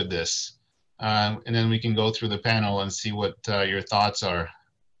folks do with this? And then we can go through the panel and see what your thoughts are.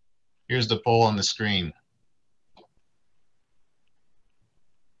 Here's the poll on the screen.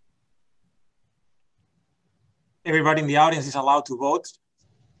 Everybody in the audience is allowed to vote.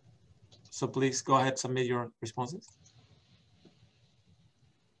 So please go ahead, submit your responses.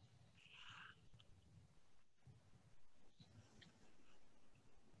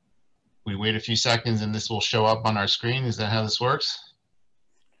 We wait a few seconds and this will show up on our screen. Is that how this works?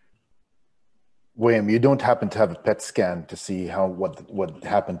 William, you don't happen to have a PET scan to see what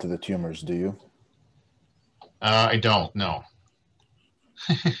happened to the tumors, do you? I don't, no.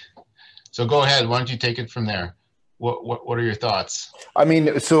 So go ahead, why don't you take it from there? what are your thoughts? I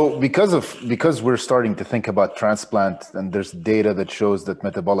mean, so because we're starting to think about transplant, and there's data that shows that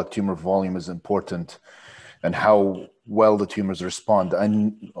metabolic tumor volume is important, and how well the tumors respond.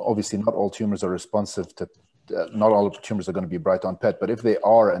 And obviously, not all tumors are responsive to. Not all tumors are going to be bright on PET, but if they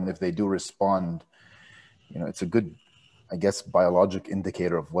are, and if they do respond, you know, it's a good, I guess, biologic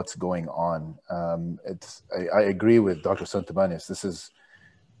indicator of what's going on. I agree with Dr. Santabanes.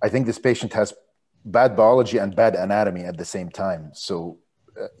 I think this patient has bad biology and bad anatomy at the same time. So,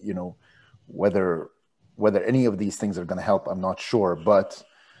 you know, whether any of these things are going to help, I'm not sure. But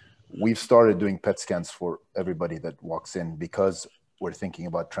we've started doing PET scans for everybody that walks in because we're thinking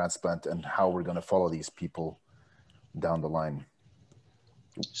about transplant and how we're going to follow these people down the line.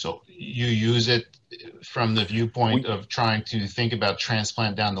 So you use it from the viewpoint of trying to think about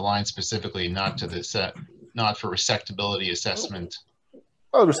transplant down the line specifically, not for resectability assessment.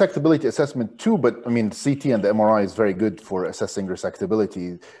 Well, resectability assessment too, but I mean, CT and the MRI is very good for assessing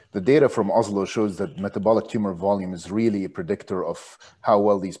resectability. The data from Oslo shows that metabolic tumor volume is really a predictor of how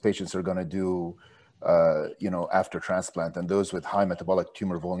well these patients are going to do, you know, after transplant. And those with high metabolic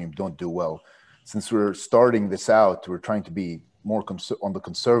tumor volume don't do well. Since we're starting this out, we're trying to be more on the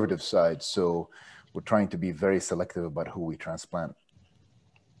conservative side. So we're trying to be very selective about who we transplant.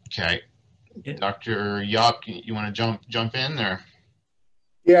 Okay. Dr. Yop, you want to jump in there?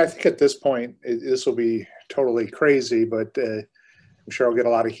 Yeah, I think at this point, this will be totally crazy, but I'm sure I'll get a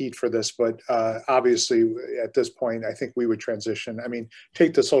lot of heat for this. But obviously, at this point, I think we would transition. I mean,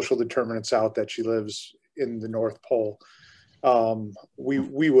 take the social determinants out that she lives in the North Pole.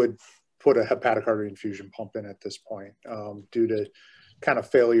 We would put a hepatic artery infusion pump in at this point due to kind of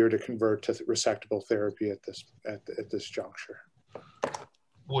failure to convert to resectable therapy at this juncture.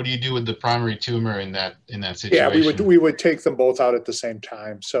 What do you do with the primary tumor in that situation? Yeah, we would take them both out at the same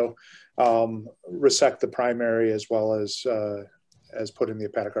time. So resect the primary as well as put in the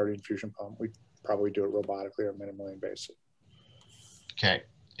hepatic artery infusion pump. We'd probably do it robotically or minimally invasive. Okay.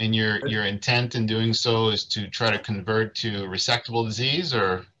 And your intent in doing so is to try to convert to resectable disease,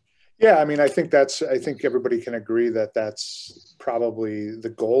 or? Yeah, I mean, I think everybody can agree that that's probably the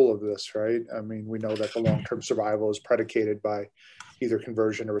goal of this, right? I mean, we know that the long-term survival is predicated by either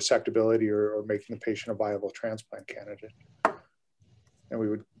conversion to resectability or making the patient a viable transplant candidate. And we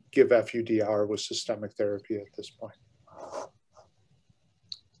would give FUDR with systemic therapy at this point.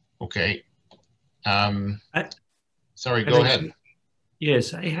 Okay. Sorry, go ahead.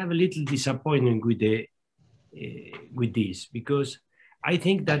 Yes, I have a little disappointment with this, because I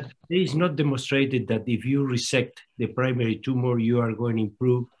think that it is not demonstrated that if you resect the primary tumor, you are going to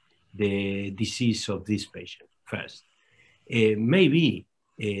improve the disease of this patient first. Maybe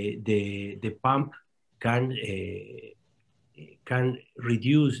the pump can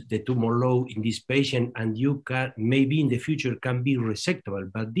reduce the tumor load in this patient, and you can maybe in the future can be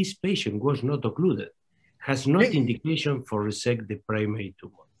resectable, but this patient was not occluded, has not indication for resect the primary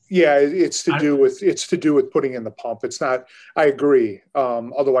tumor. Yeah, it's to do with putting in the pump. It's not. I agree.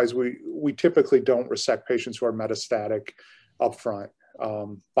 Otherwise, we typically don't resect patients who are metastatic upfront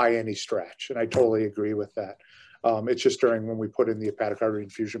by any stretch, and I totally agree with that. It's just when we put in the hepatic artery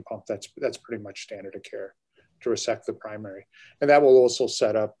infusion pump, that's pretty much standard of care to resect the primary, and that will also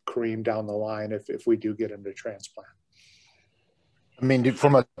set up cream down the line if we do get into transplant. I mean,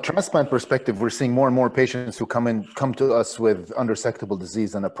 from a transplant perspective, we're seeing more and more patients who come to us with unresectable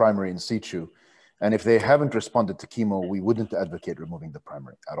disease and a primary in situ. And if they haven't responded to chemo, we wouldn't advocate removing the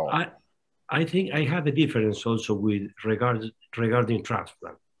primary at all. I think I have a difference also with regarding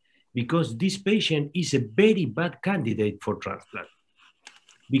transplant, because this patient is a very bad candidate for transplant.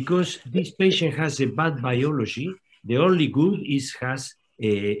 Because this patient has a bad biology, the only good is has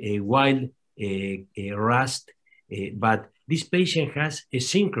a wild rust, but this patient has a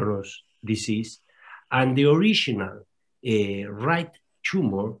synchronous disease, and the original right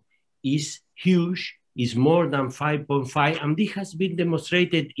tumor is huge, is more than 5.5, and this has been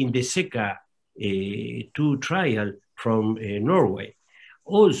demonstrated in the SECA 2 trial from Norway.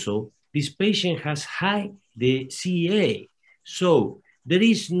 Also, this patient has high the CA, so there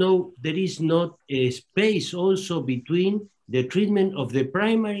is not a space also between the treatment of the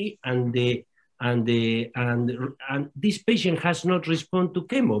primary and this patient has not responded to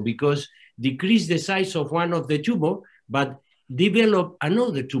chemo because decrease the size of one of the tumor, but develop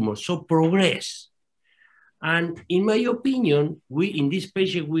another tumor, so progress. And in my opinion, in this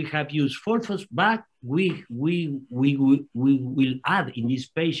patient, we have used phosphorus, but we will add in this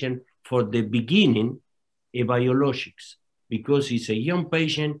patient for the beginning a biologics, because it's a young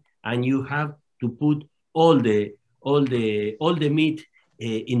patient and you have to put all the meat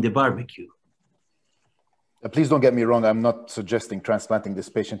in the barbecue. Please don't get me wrong. I'm not suggesting transplanting this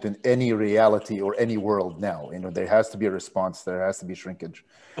patient in any reality or any world now. You know, there has to be a response. There has to be shrinkage.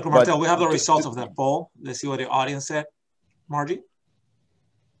 Dr. Martel, we have the results of that poll. Let's see what the audience said. Margie?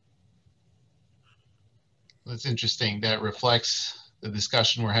 That's interesting. That reflects the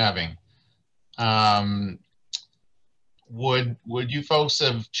discussion we're having. Would you folks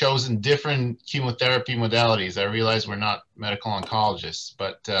have chosen different chemotherapy modalities? I realize we're not medical oncologists,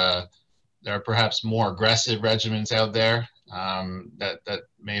 but there are perhaps more aggressive regimens out there that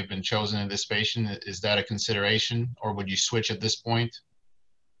may have been chosen in this patient. Is that a consideration, or would you switch at this point?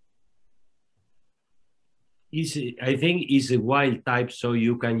 I think it's a wild type, so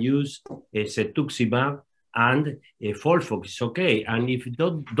you can use cetuximab and Folfox is okay. And if it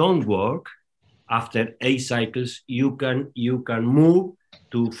don't work, after 8 cycles, you can move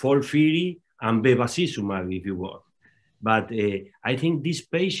to FOLFIRI and bevacizumab if you want. But I think this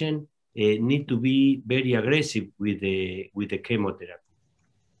patient need to be very aggressive with the chemotherapy.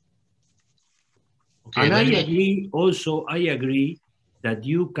 Okay, and I agree that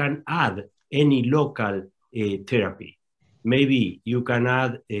you can add any local therapy. Maybe you can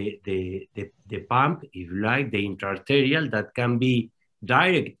add the pump, if you like, the intraarterial that can be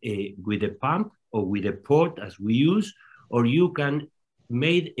direct with the pump or with a port as we use, or you can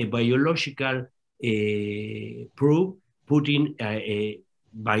make a biological probe putting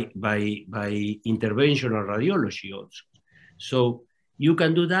by interventional radiology also. So you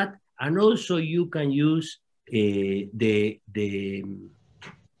can do that, and also you can use the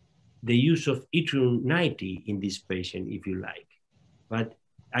use of yttrium-90 in this patient if you like. But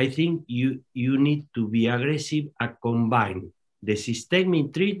I think you need to be aggressive and combine the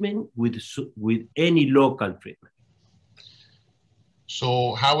systemic treatment with any local treatment.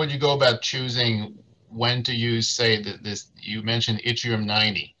 So how would you go about choosing when to use, say, this? You mentioned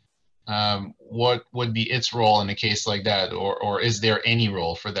yttrium-90. What would be its role in a case like that, or is there any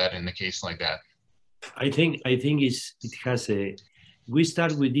role for that in a case like that? I think it has a. We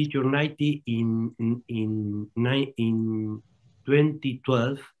start with yttrium-90 in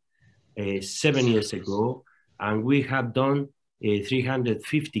 2012, 7 years ago, and we have done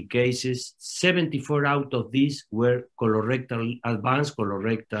 350 cases. 74 out of these were advanced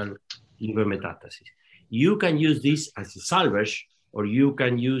colorectal liver metastasis. You can use this as a salvage, or you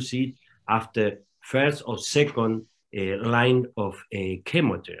can use it after first or second line of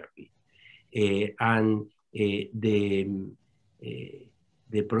chemotherapy. And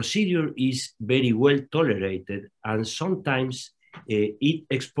the procedure is very well tolerated, and sometimes it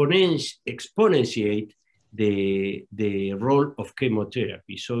exponentiates the role of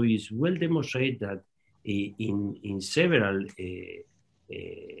chemotherapy. So it's well demonstrated that in several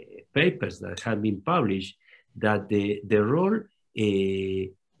papers that have been published, that the role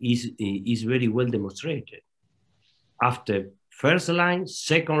is very well demonstrated. After first line,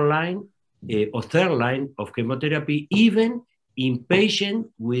 second line, or third line of chemotherapy, even in patients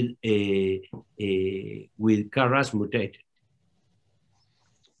with KRAS mutated.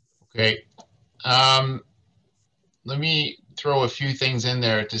 Okay. Let me throw a few things in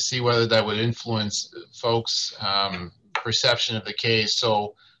there to see whether that would influence folks' perception of the case.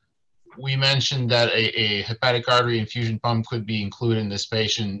 So we mentioned that a hepatic artery infusion pump could be included in this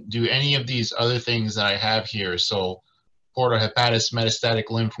patient. Do any of these other things that I have here, so portohepatis metastatic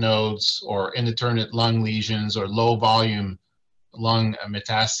lymph nodes or indeterminate lung lesions or low volume lung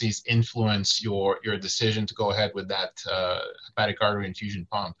metastases, influence your decision to go ahead with that hepatic artery infusion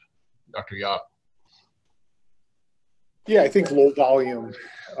pump? Dr. Yap. Yeah, I think low volume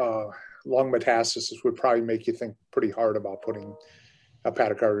lung metastasis would probably make you think pretty hard about putting a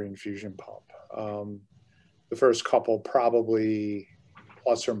hepatic artery infusion pump. The first couple probably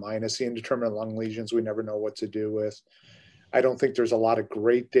plus or minus the indeterminate lung lesions we never know what to do with. I don't think there's a lot of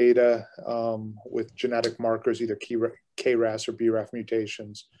great data with genetic markers, either KRAS or BRAF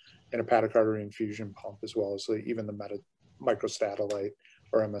mutations in a hepatic artery infusion pump, as well as even the microsatellite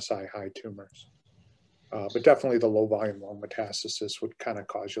or MSI high tumors. But definitely the low volume lung metastasis would kind of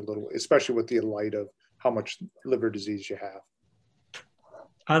cause you a little, especially with the light of how much liver disease you have.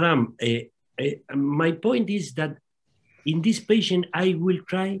 Adam, my point is that in this patient, I will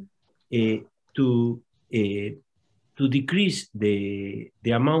try to decrease the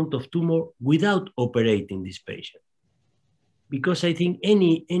amount of tumor without operating this patient. Because I think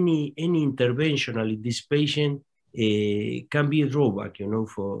any interventional in this patient can be a drawback,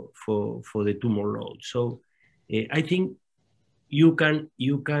 for the tumor load. So I think you can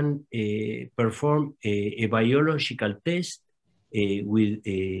perform a biological test with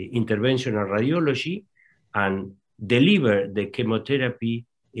interventional radiology and deliver the chemotherapy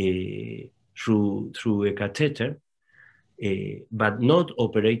through a catheter, but not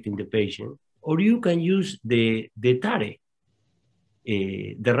operating the patient, or you can use the TARE,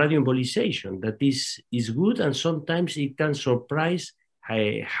 the radioembolization, that is good, and sometimes it can surprise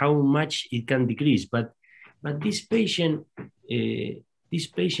how much it can decrease. But this patient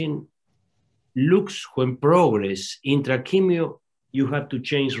looks, when progress intrachemio, you have to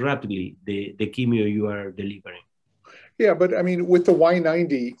change rapidly the chemio you are delivering. Yeah, but I mean, with the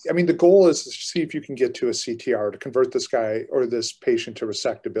Y90, I mean, the goal is to see if you can get to a CTR to convert this guy or this patient to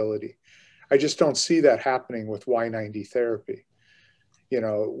resectability. I just don't see that happening with Y90 therapy. You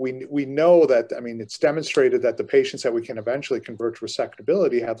know, we know that, I mean, it's demonstrated that the patients that we can eventually convert to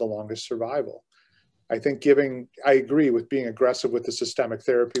resectability have the longest survival. I think I agree with being aggressive with the systemic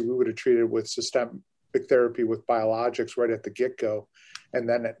therapy. We would have treated with systemic therapy with biologics right at the get-go, and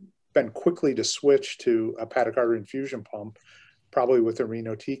then been quickly to switch to a hepatic artery infusion pump, probably with a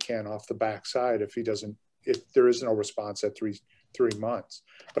irinotecan off the backside if there is no response at three months.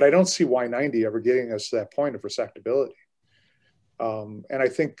 But I don't see Y90 ever getting us to that point of resectability. And I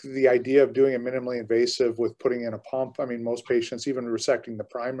think the idea of doing it minimally invasive with putting in a pump, I mean, most patients, even resecting the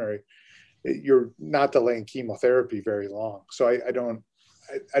primary, you're not delaying chemotherapy very long. So I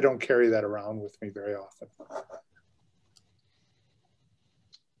don't carry that around with me very often.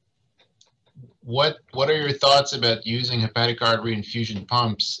 What are your thoughts about using hepatic artery infusion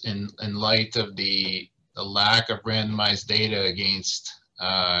pumps in light of the lack of randomized data against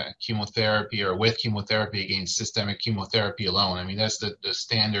chemotherapy or with chemotherapy against systemic chemotherapy alone? I mean, that's the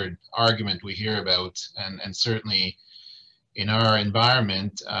standard argument we hear about, and certainly in our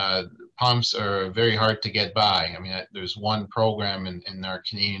environment, pumps are very hard to get by. I mean, there's one program in our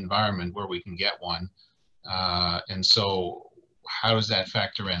Canadian environment where we can get one. And so how does that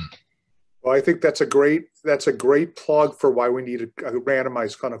factor in? Well, I think that's a great plug for why we need a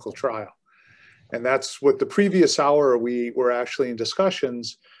randomized clinical trial. And that's what the previous hour we were actually in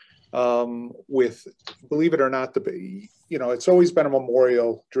discussions with, believe it or not, it's always been a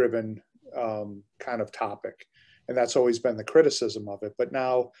memorial driven kind of topic. And that's always been the criticism of it. But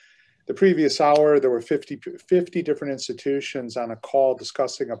now the previous hour, there were 50 different institutions on a call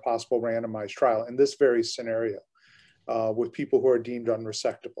discussing a possible randomized trial in this very scenario with people who are deemed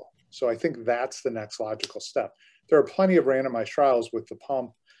unresectable. So I think that's the next logical step. There are plenty of randomized trials with the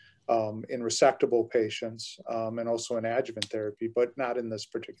pump in resectable patients and also in adjuvant therapy, but not in this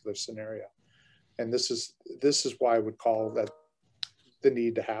particular scenario. And this is why I would call that the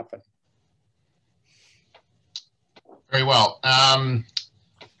need to happen. Very well.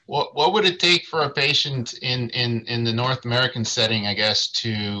 What would it take for a patient in the North American setting, I guess,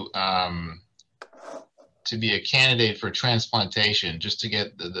 to be a candidate for transplantation, just to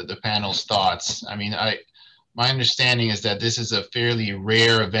get the panel's thoughts? I mean, my understanding is that this is a fairly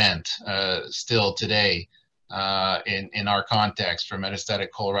rare event still today in our context for metastatic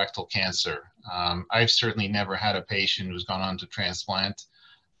colorectal cancer. I've certainly never had a patient who's gone on to transplant.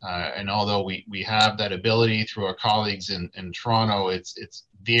 And although we have that ability through our colleagues in Toronto, it's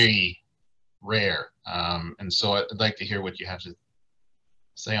very rare. And so I'd like to hear what you have to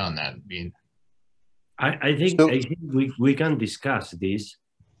say on that, Bean. I think we can discuss this,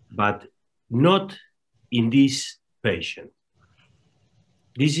 but not in this patient.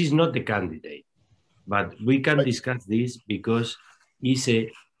 This is not the candidate, but we can discuss this because it's a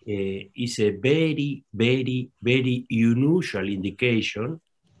very, very, very unusual indication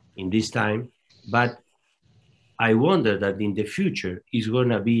in this time. But I wonder that in the future it's going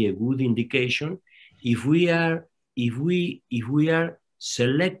to be a good indication if we are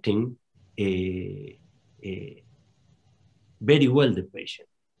selecting very well the patient.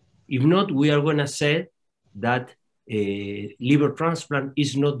 If not, we are going to say that liver transplant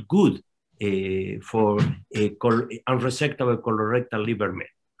is not good for unresectable colorectal liver met.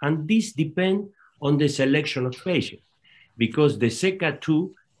 And this depends on the selection of patients, because the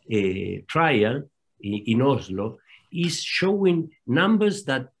SECA-2 trial in Oslo is showing numbers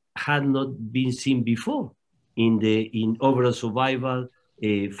that had not been seen before in overall survival,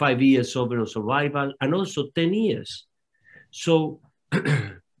 5 years overall survival, and also 10 years. So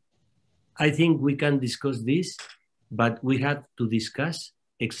I think we can discuss this, but we have to discuss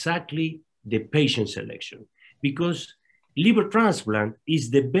exactly the patient selection, because liver transplant is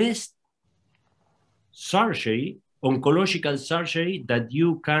the best surgery, oncological surgery that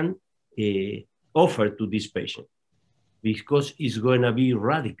you can offer to this patient, because it's going to be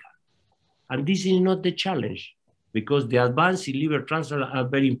radical. And this is not the challenge, because the advances in liver transplant are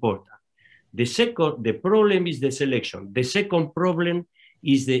very important. The problem is the selection. The second problem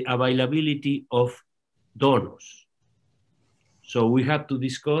is the availability of donors. So we have to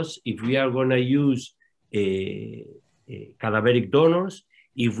discuss if we are going to use cadaveric donors,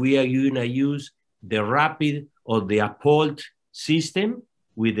 if we are going to use the rapid or the APOLT system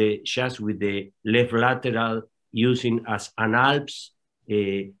with the left lateral using as an ALPS,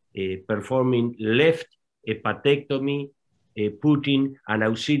 performing left hepatectomy, putting an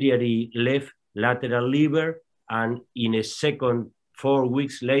auxiliary left lateral liver, and in a second, 4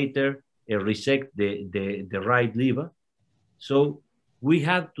 weeks later, resect the right liver. So we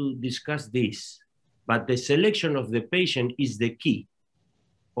have to discuss this, but the selection of the patient is the key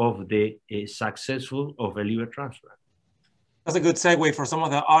of the successful of a liver transplant. That's a good segue for some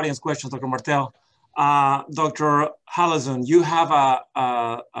of the audience questions, Dr. Martel. Dr. Hallison, you have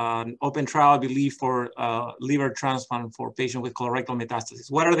an open trial, I believe, for liver transplant for patients with colorectal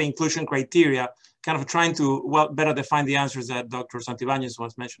metastasis. What are the inclusion criteria? Kind of trying to better define the answers that Dr. Santibáñez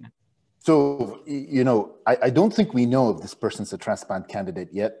was mentioning. So, you know, I don't think we know if this person's a transplant candidate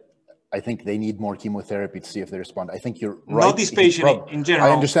yet. I think they need more chemotherapy to see if they respond. I think you're right. Not this patient in general.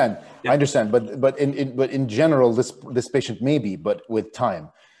 I understand. Yeah. I understand. But in general, this patient may be, but with time.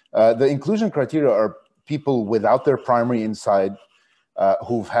 The inclusion criteria are people without their primary inside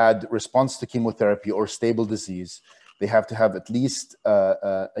who've had response to chemotherapy or stable disease. They have to have at least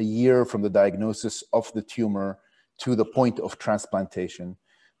a year from the diagnosis of the tumor to the point of transplantation.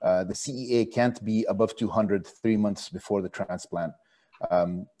 The CEA can't be above 200 3 months before the transplant.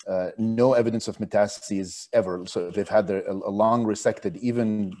 No evidence of metastases ever. So if they've had a lung resected,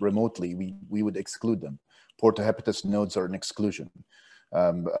 even remotely, we would exclude them. Portohepatous nodes are an exclusion.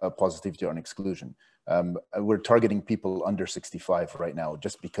 Positivity or an exclusion. We're targeting people under 65 right now,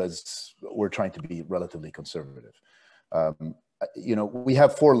 just because we're trying to be relatively conservative. You know, we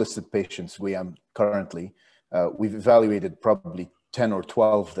have 4 listed patients currently. We've evaluated probably 10 or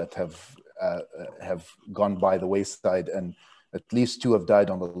 12 that have gone by the wayside, and at least 2 have died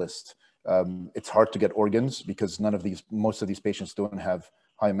on the list. It's hard to get organs because most of these patients don't have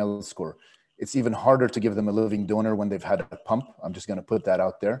high MEL score. It's even harder to give them a living donor when they've had a pump. I'm just going to put that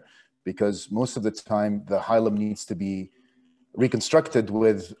out there, because most of the time the hilum needs to be reconstructed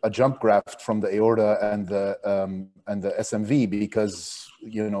with a jump graft from the aorta and the SMV, because,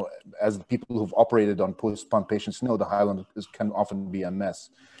 you know, as the people who've operated on post-pump patients know, the hilum can often be a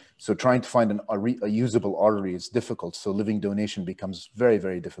mess. So trying to find a usable artery is difficult. So living donation becomes very,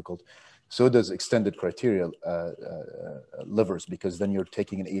 very difficult. So does extended criteria livers, because then you're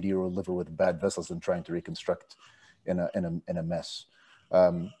taking an 80-year-old liver with bad vessels and trying to reconstruct in a mess.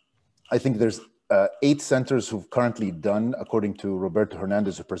 I think there's 8 centers who've currently done, according to Roberto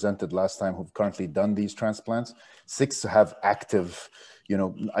Hernandez, who presented last time, who've currently done these transplants. 6 have active, you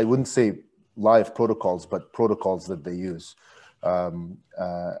know, I wouldn't say live protocols, but protocols that they use.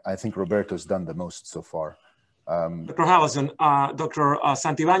 I think Roberto's done the most so far. Dr. Hallison, Dr.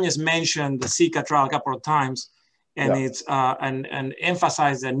 Santibáñez mentioned the SICA trial a couple of times, and it's and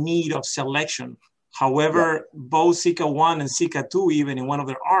emphasized the need of selection. However, both SICA-1 and SICA-2, even in one of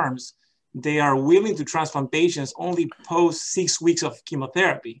their arms, they are willing to transplant patients only post 6 weeks of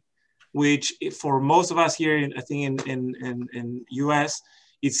chemotherapy, which for most of us here, I think in US,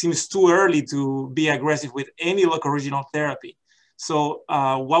 it seems too early to be aggressive with any local regional therapy. So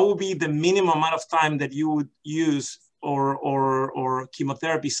what would be the minimum amount of time that you would use or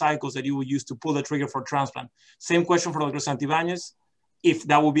chemotherapy cycles that you would use to pull the trigger for transplant? Same question for Dr. Santibáñez, if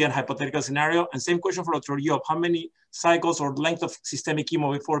that would be a hypothetical scenario. And same question for Dr. Yop, how many cycles or length of systemic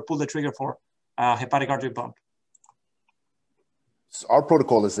chemo before pull the trigger for hepatic artery pump? So our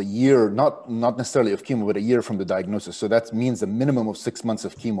protocol is a year, not necessarily of chemo, but a year from the diagnosis. So that means a minimum of 6 months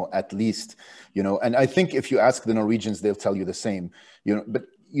of chemo at least, you know. And I think if you ask the Norwegians, they'll tell you the same, you know. But,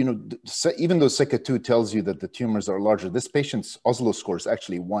 you know, even though SICA-2 tells you that the tumors are larger, this patient's Oslo score is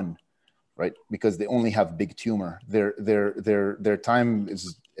actually 1, right? Because they only have big tumor. Their time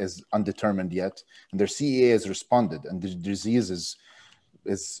is undetermined yet, and their CEA has responded, and the disease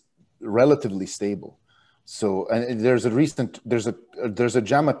is relatively stable. So, and there's a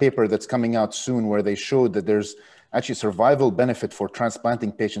JAMA paper that's coming out soon where they showed that there's actually survival benefit for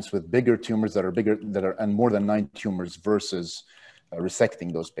transplanting patients with bigger tumors and more than 9 tumors versus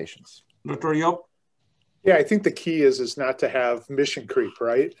resecting those patients. Dr. Yop? Yeah, I think the key is not to have mission creep,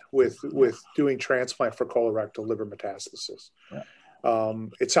 right? With doing transplant for colorectal liver metastasis. Yeah.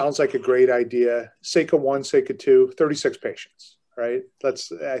 It sounds like a great idea. SICA-1, SICA-2, 36 patients, right?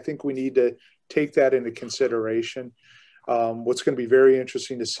 I think we need to take that into consideration. What's going to be very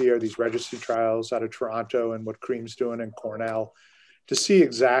interesting to see are these registry trials out of Toronto and what Cream's doing in Cornell to see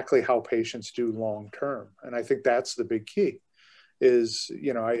exactly how patients do long-term. And I think that's the big key is,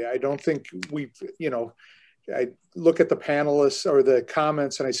 you know, I don't think we've, you know, I look at the panelists or the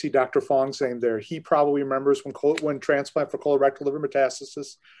comments and I see Dr. Fong's name there. He probably remembers when transplant for colorectal liver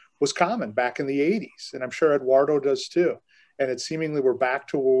metastasis was common back in the 80s. And I'm sure Eduardo does too. And it seemingly we're back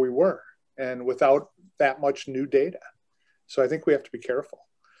to where we were and without that much new data. So I think we have to be careful.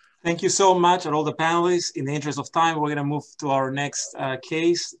 Thank you so much at all the panelists. In the interest of time, we're gonna move to our next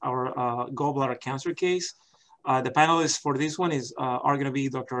case, our gallbladder cancer case. The panelists for this one are gonna be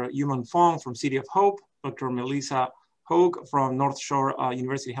Dr. Yuman Fong from City of Hope, Dr. Melissa Hogue from North Shore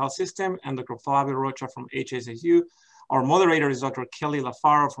University Health System, and Dr. Flavio Rocha from HSSU. Our moderator is Dr. Kelly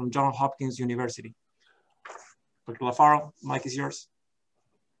Lafaro from Johns Hopkins University. Dr. Lafaro, mic is yours.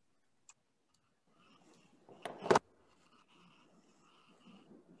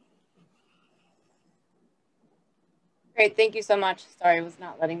 Great, thank you so much. Sorry, it was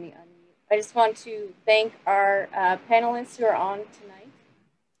not letting me unmute. I just want to thank our panelists who are on tonight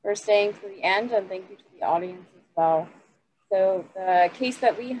for staying to the end, and thank you to the audience as well. So the case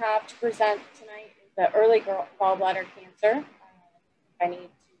that we have to present tonight is the early gallbladder cancer. I need to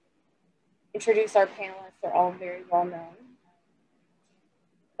introduce our panelists. They're all very well known.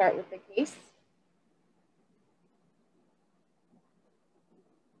 Start with the case.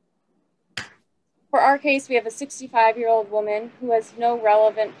 For our case, we have a 65-year-old woman who has no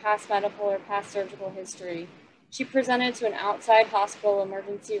relevant past medical or past surgical history. She presented to an outside hospital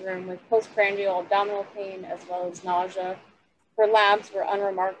emergency room with postprandial abdominal pain as well as nausea. Her labs were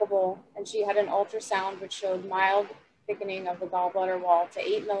unremarkable, and she had an ultrasound which showed mild thickening of the gallbladder wall to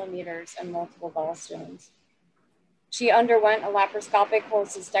 8 millimeters and multiple gallstones. She underwent a laparoscopic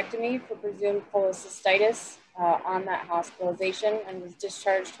cholecystectomy for presumed cholecystitis on that hospitalization and was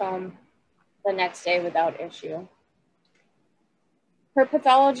discharged home the next day without issue. Her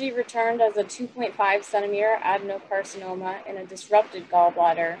pathology returned as a 2.5 centimeter adenocarcinoma in a disrupted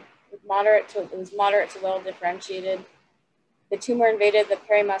gallbladder. It was moderate to well differentiated. The tumor invaded the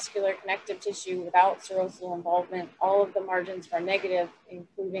perimuscular connective tissue without serosal involvement. All of the margins were negative,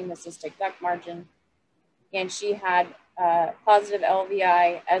 including the cystic duct margin. And she had positive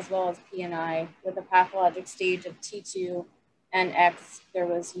LVI as well as PNI with a pathologic stage of T2 and X. There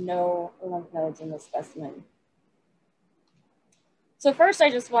was no lymph nodes in the specimen. So first, I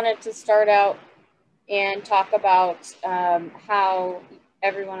just wanted to start out and talk about how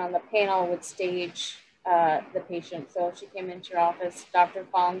everyone on the panel would stage the patient. So if she came into your office, Dr.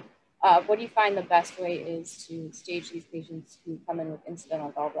 Fong, what do you find the best way is to stage these patients who come in with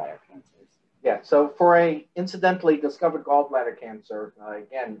incidental gallbladder cancers? Yeah, so for a incidentally discovered gallbladder cancer,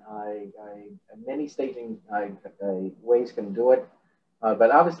 again, many staging ways can do it.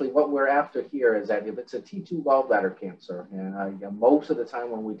 But obviously what we're after here is that if it's a T2 gallbladder cancer, and most of the time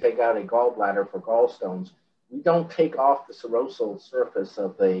when we take out a gallbladder for gallstones, we don't take off the serosal surface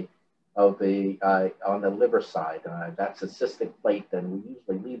of the on the liver side. That's a cystic plate, and we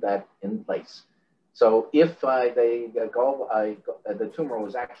usually leave that in place. So if the tumor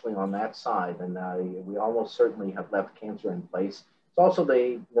was actually on that side, then we almost certainly have left cancer in place. It's also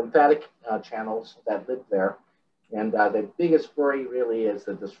the lymphatic channels that live there. And the biggest worry really is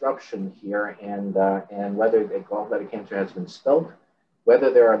the disruption here and whether the gallbladder cancer has been spilt, whether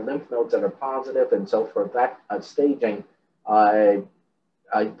there are lymph nodes that are positive. And so for that staging, I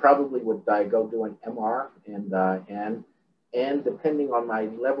probably would go do an MR and depending on my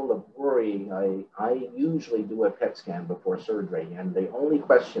level of worry, I usually do a PET scan before surgery. And the only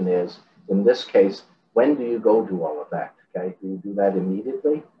question is, in this case, when do you go do all of that? Okay, do you do that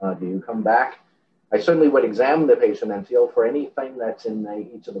immediately? Do you come back? I certainly would examine the patient and feel for anything that's in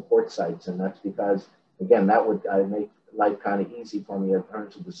each of the port sites. And that's because, again, that would make life kind of easy for me in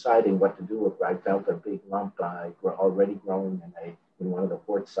terms of deciding what to do with it. I felt a big lump already growing in one of the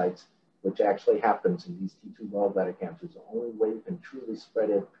port sites, which actually happens in these T2 gallbladder cancers. The only way you can truly spread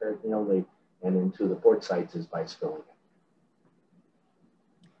it peritoneally and into the port sites is by spilling it.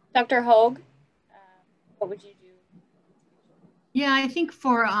 Dr. Hogue, what would you do? Yeah, I think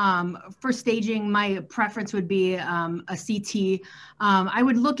for staging, my preference would be a CT. I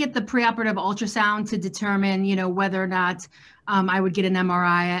would look at the preoperative ultrasound to determine, whether or not I would get an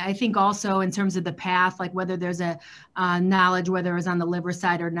MRI. I think also in terms of the path, like whether there's a knowledge whether it was on the liver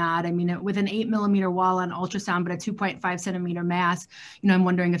side or not. I mean, with an 8 millimeter wall on ultrasound, but a 2.5 centimeter mass, I'm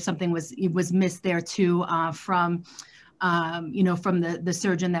wondering if something was missed there too from the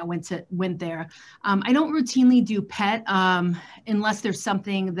surgeon that went there. I don't routinely do PET unless there's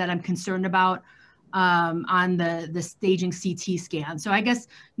something that I'm concerned about on the staging CT scan. So I guess,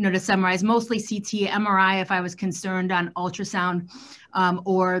 to summarize, mostly CT, MRI if I was concerned on ultrasound,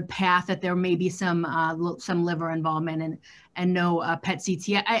 or PATH that there may be some liver involvement, and no PET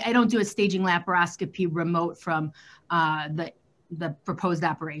CT. I don't do a staging laparoscopy remote from the proposed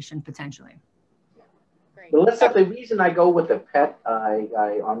operation potentially. Melissa, the reason I go with the PET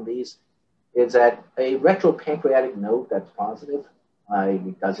on these is that a retropancreatic node that's positive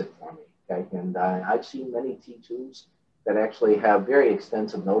does it for me. Okay? And I've seen many T2s that actually have very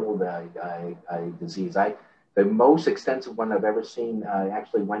extensive nodal disease. The most extensive one I've ever seen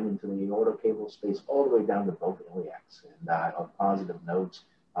actually went into the aortocable space all the way down to both iliacs and of positive nodes,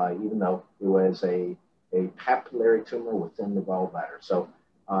 even though it was a papillary tumor within the gallbladder. So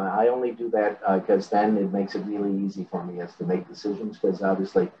I only do that because then it makes it really easy for me as to make decisions, because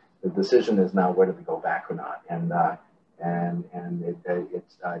obviously the decision is now whether to go back or not. And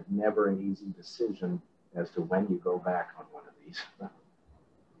it's never an easy decision as to when you go back on one of these.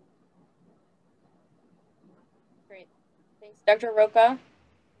 Great. Thanks. Dr. Roca?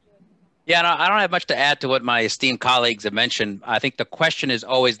 Yeah, no, I don't have much to add to what my esteemed colleagues have mentioned. I think the question is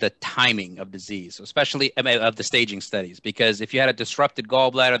always the timing of disease, especially of the staging studies, because if you had a disrupted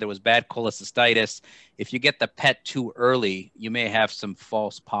gallbladder, there was bad cholecystitis, if you get the PET too early, you may have some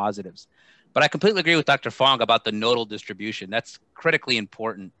false positives. But I completely agree with Dr. Fong about the nodal distribution. That's critically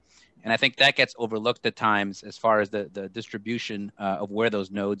important. And I think that gets overlooked at times as far as the distribution of where those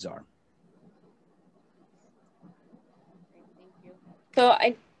nodes are. Thank you. So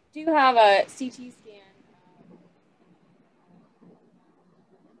I do have a CT scan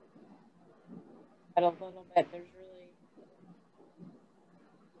a little bit. There's really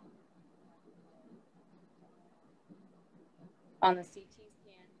on the CT scan.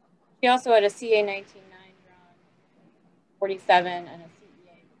 She also had a CA19-9 drawn, 47, and a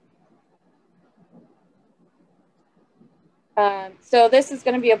CEA. So this is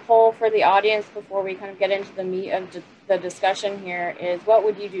going to be a poll for the audience before we kind of get into the meat of the discussion here is, what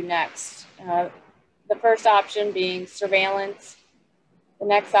would you do next? The first option being surveillance, the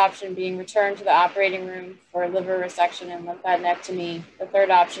next option being return to the operating room for liver resection and lymphadenectomy, the third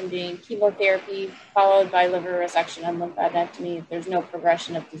option being chemotherapy followed by liver resection and lymphadenectomy if there's no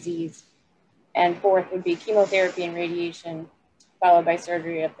progression of disease, and fourth would be chemotherapy and radiation followed by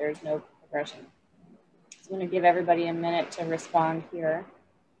surgery if there's no progression. So I'm going to give everybody a minute to respond here.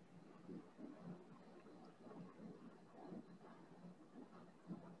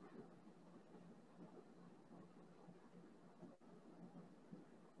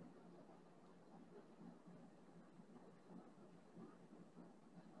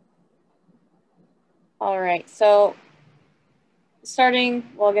 All right, so starting,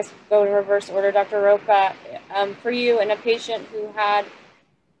 well, I guess go in reverse order, Dr. Roca, for you and a patient who had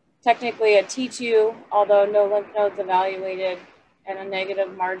technically a T2, although no lymph nodes evaluated, and a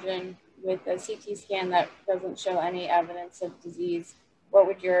negative margin with a CT scan that doesn't show any evidence of disease, what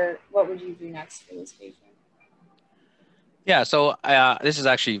would you do next for this patient? Yeah, so this is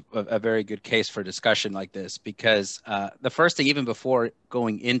actually a very good case for discussion like this, because the first thing, even before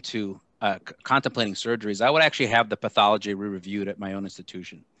going into contemplating surgeries, I would actually have the pathology re-reviewed at my own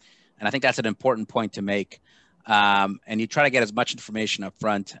institution. And I think that's an important point to make. And you try to get as much information up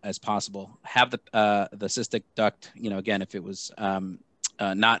front as possible. Have the cystic duct, again, if it was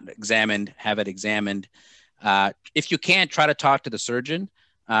not examined, have it examined. If you can, try to talk to the surgeon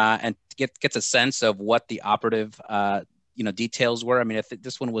and get a sense of what the operative details were. I mean, if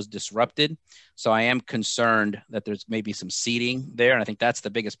this one was disrupted, so I am concerned that there's maybe some seeding there. And I think that's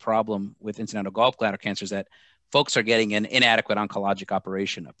the biggest problem with incidental gallbladder cancer, is that folks are getting an inadequate oncologic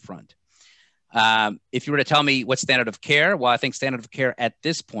operation up front. If you were to tell me what standard of care, well, I think standard of care at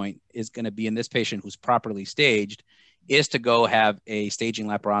this point is going to be, in this patient who's properly staged, is to go have a staging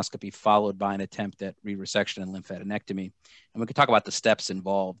laparoscopy followed by an attempt at re-resection and lymphadenectomy. And we can talk about the steps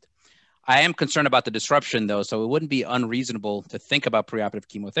involved. I am concerned about the disruption, though, so it wouldn't be unreasonable to think about preoperative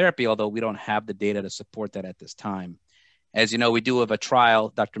chemotherapy, although we don't have the data to support that at this time. As you know, we do have a trial.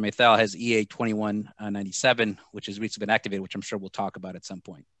 Dr. Mathel has EA2197, which has recently been activated, which I'm sure we'll talk about at some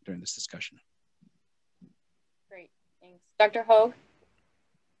point during this discussion. Great, thanks. Dr. Hogue?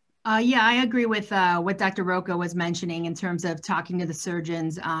 Yeah, I agree with what Dr. Roca was mentioning in terms of talking to the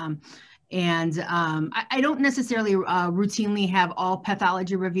surgeons. I don't necessarily routinely have all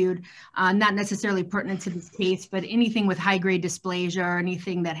pathology reviewed, not necessarily pertinent to this case, but anything with high-grade dysplasia or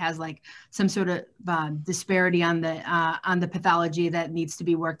anything that has like some sort of disparity on the pathology that needs to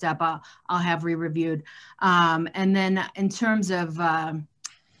be worked up, I'll have re-reviewed. And then in terms of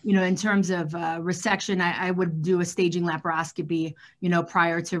in terms of resection, I would do a staging laparoscopy,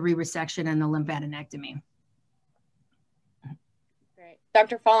 prior to re-resection and the lymphadenectomy. Great.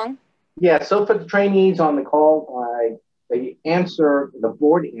 Dr. Fong? Yeah, so for the trainees on the call, the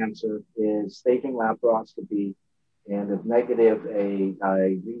board answer is staging laparoscopy, and if negative, a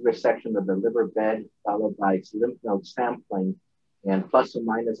re-resection of the liver bed followed by lymph node sampling, and plus or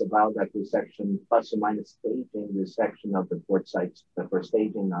minus a bile duct resection, plus or minus staging resection of the port sites for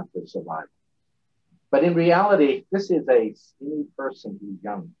staging, not for survival. But in reality, this is a skinny person who's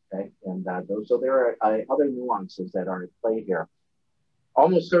young, okay? And so there are other nuances that are at play here.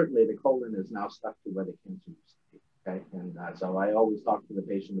 Almost certainly the colon is now stuck to where the cancer used to be, okay? And so I always talk to the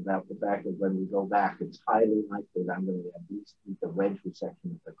patient about the fact that when we go back, it's highly likely that I'm going to at least need the wedge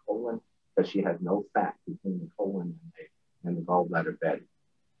resection of the colon because she has no fat between the colon and the gallbladder bed.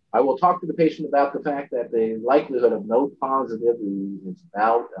 I will talk to the patient about the fact that the likelihood of node positive is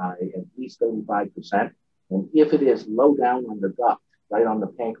about at least 35%. And if it is low down on the gut, right on the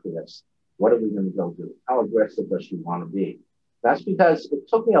pancreas, what are we going to go do? How aggressive does she want to be? That's because it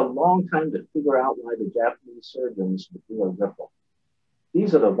took me a long time to figure out why the Japanese surgeons would do a ripple.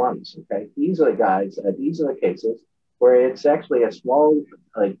 These are the ones, okay? These are the guys, these are the cases where it's actually a small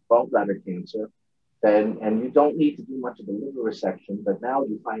gallbladder cancer, and you don't need to do much of the liver resection, but now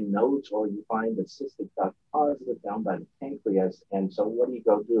you find nodes or you find the cystic duct positive down by the pancreas. And so what do you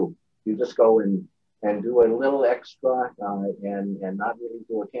go do? You just go and do a little extra and not really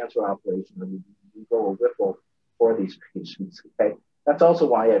do a cancer operation. You go a ripple for these patients, okay? That's also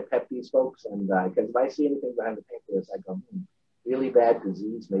why I pet these folks, and because if I see anything behind the pancreas, I go, really bad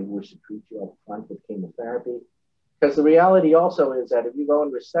disease, maybe we should treat you up front with chemotherapy. Because the reality also is that if you go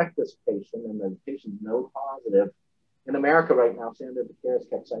and resect this patient and the patient's node positive, in America right now, standard of care is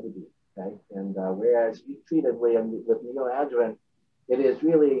capecitabine, okay? And whereas you treated with neoadjuvant, it is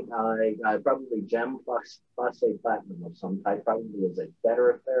really probably gem plus a platinum of some type, probably is a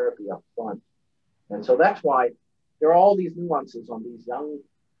better therapy up front. And so that's why there are all these nuances on these young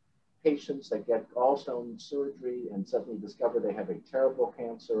patients that get gallstone surgery and suddenly discover they have a terrible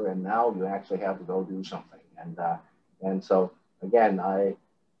cancer, and now you actually have to go do something. And so again,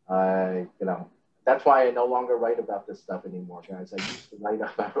 that's why I no longer write about this stuff anymore, guys. I used to write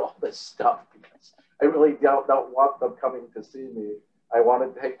about all this stuff because I really don't want them coming to see me. I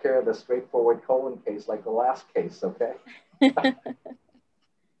want to take care of the straightforward colon case like the last case, okay?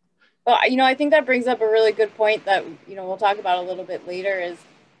 Well, I think that brings up a really good point that, we'll talk about a little bit later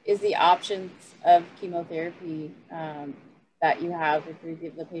is the options of chemotherapy that you have if you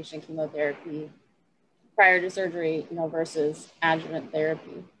give the patient chemotherapy prior to surgery, versus adjuvant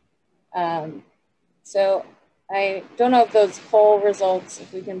therapy. So I don't know if those poll results,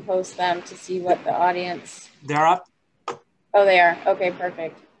 if we can post them to see what the audience. They're up. Oh, they are. Okay,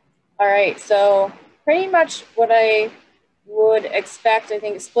 perfect. All right. So pretty much what I would expect, I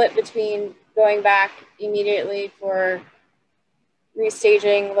think, split between going back immediately for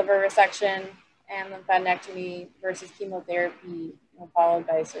restaging liver resection and lymphadenectomy versus chemotherapy, followed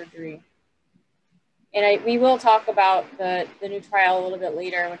by surgery. And we will talk about the new trial a little bit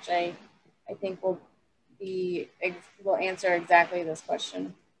later, which I think will answer exactly this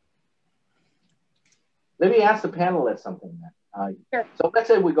question. Let me ask the panelists something then. Sure. So let's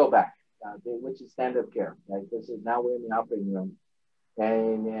say we go back, which is standard of care, right? This is now we're in the operating room,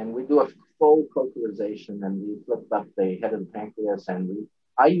 and we do a full cochlearization, and we flip up the head of the pancreas, and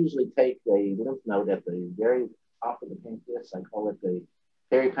I usually take the lymph node at the very top of the pancreas. I call it the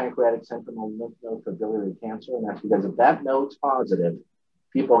peripancreatic sentinel lymph node for biliary cancer, and that's because if that node's positive,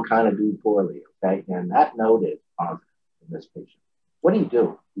 people kind of do poorly, okay? And that node is positive in this patient. What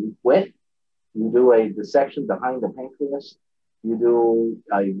do? You quit? You do a dissection behind the pancreas? You do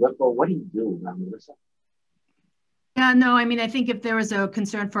a ripple? What do you do, Melissa? Yeah, no, I mean, I think if there was a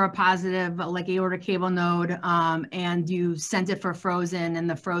concern for a positive, like aortic cable node, and you sent it for frozen and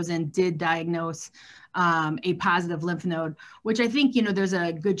the frozen did diagnose a positive lymph node, which I think, there's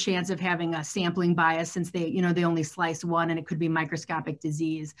a good chance of having a sampling bias since they only slice one and it could be microscopic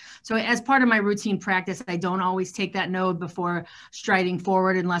disease. So as part of my routine practice, I don't always take that node before striding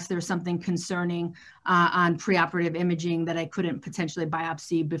forward unless there's something concerning on preoperative imaging that I couldn't potentially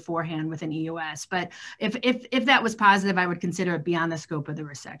biopsy beforehand with an EOS. But if that was positive, I would consider it beyond the scope of the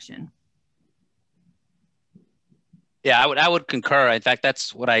resection. Yeah, I would concur. In fact,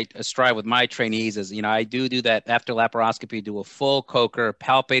 that's what I strive with my trainees is, I do that after laparoscopy, do a full cochlear,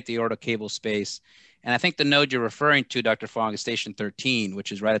 palpate the aortic cable space. And I think the node you're referring to, Dr. Fong, is station 13,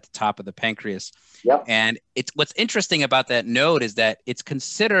 which is right at the top of the pancreas. Yep. And what's interesting about that node is that it's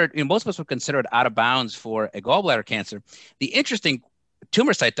considered, most of us would consider it out of bounds for a gallbladder cancer. The interesting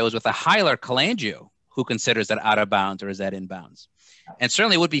tumor site, though, is with a hilar cholangio, who considers that out of bounds or is that in bounds. And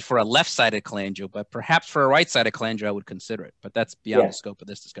certainly it would be for a left-sided cholangio, but perhaps for a right-sided cholangio, I would consider it. But that's beyond the scope of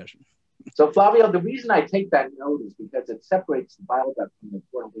this discussion. So Flavio, the reason I take that note is because it separates the bile duct from the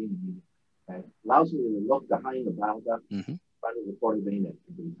portal vein immediately. Okay? Allows me to look behind the bile duct, in front of the portal vein at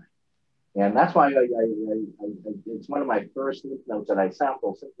every night. And that's why it's one of my first lymph nodes that I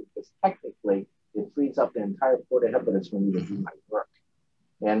sample, simply because technically it frees up the entire porta hepatis for me to do my work.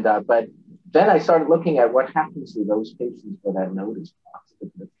 And but then I started looking at what happens to those patients where that node is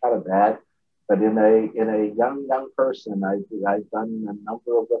positive. It's kind of bad. But in a young person, I've done a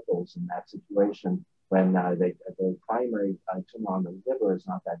number of ripples in that situation when the primary tumor on the liver is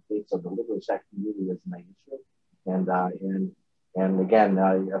not that big, so the liver section really isn't an issue. And again,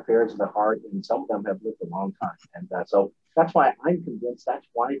 affairs of the heart, and some of them have lived a long time. And so that's why I'm convinced that's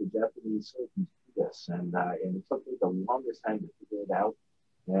why the Japanese surgeons do this. And it took me the longest time to figure it out.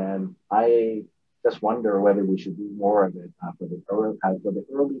 And I just wonder whether we should do more of it for the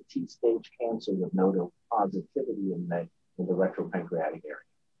early T-stage cancer with nodal positivity in the retropancreatic area.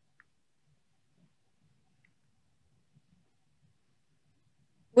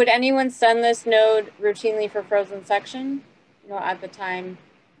 Would anyone send this node routinely for frozen section, at the time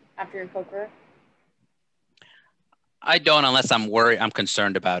after your Coker? I don't, unless I'm worried, I'm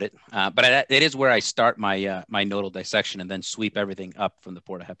concerned about it. But it is where I start my my nodal dissection and then sweep everything up from the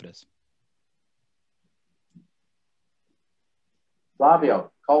porta hepatis.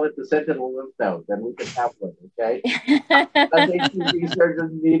 Flavio, call it the sentinel lymph node, then we can have one, okay? HPB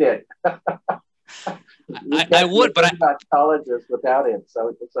surgeons need it. I would, but oncologist without it.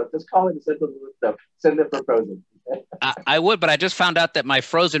 So just call it a sentinel lymph node. Send it for frozen. I would, but I just found out that my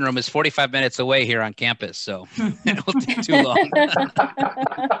frozen room is 45 minutes away here on campus, so it will take too long.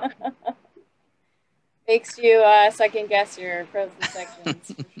 Makes you second guess your frozen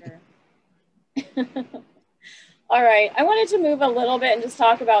sections for sure. All right, I wanted to move a little bit and just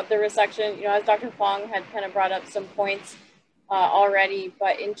talk about the resection. As Dr. Fong had kind of brought up some points already,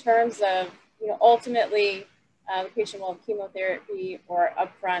 but in terms of, ultimately the patient will have chemotherapy or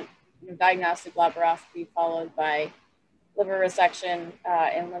upfront diagnostic laparoscopy followed by liver resection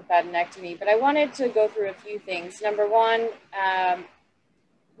and lymphadenectomy. But I wanted to go through a few things. Number one,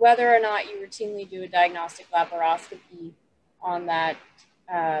 whether or not you routinely do a diagnostic laparoscopy on that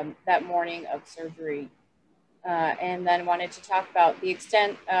morning of surgery. And then wanted to talk about the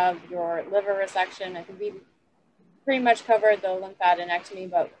extent of your liver resection. I think we pretty much covered the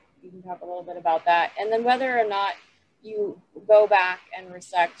lymphadenectomy, but you can talk a little bit about that. And then whether or not you go back and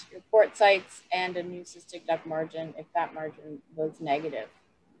resect your port sites and a new cystic duct margin if that margin was negative.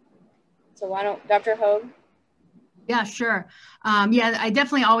 So why don't, Dr. Hogue? Yeah, sure. Yeah, I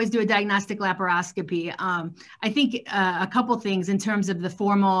definitely always do a diagnostic laparoscopy. I think a couple things in terms of the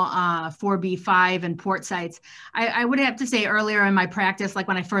formal 4B5 and port sites. I would have to say earlier in my practice, like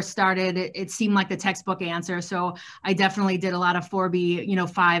when I first started, it seemed like the textbook answer. So I definitely did a lot of 4B,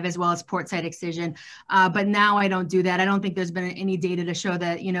 5 as well as port site excision. But now I don't do that. I don't think there's been any data to show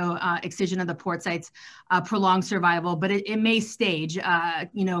that, excision of the port sites prolong survival, but it may stage,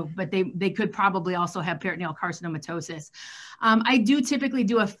 but they could probably also have peritoneal carcinomatosis. I do typically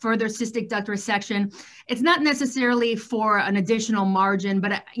do a further cystic duct resection. It's not necessarily for an additional margin,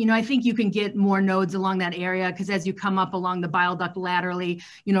 but I think you can get more nodes along that area because as you come up along the bile duct laterally,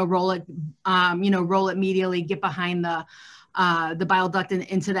 roll it medially, get behind the bile duct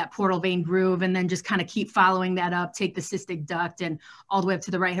into that portal vein groove, and then just kind of keep following that up, take the cystic duct and all the way up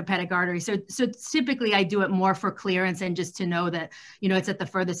to the right hepatic artery. So typically I do it more for clearance and just to know that, it's at the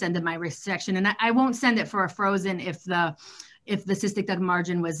furthest end of my resection. And I won't send it for a frozen if the cystic duct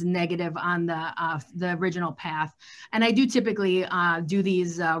margin was negative on the original path. And I do typically do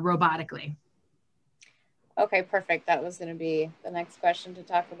these robotically. Okay, perfect. That was going to be the next question to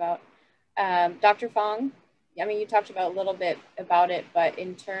talk about. Dr. Fong? I mean, you talked about a little bit about it, but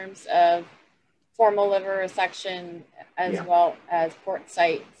in terms of formal liver resection as well as port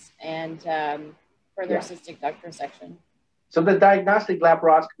sites and further cystic duct resection. So the diagnostic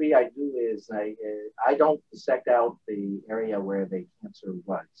laparoscopy I do is I don't dissect out the area where the cancer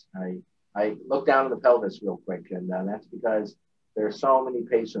was. I look down in the pelvis real quick, and that's because there are so many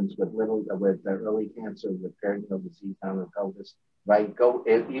patients with early cancer with peritoneal disease down in the pelvis.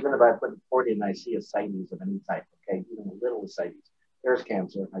 Even if I put the port in, I see ascites of any type, okay, even a little ascites. There's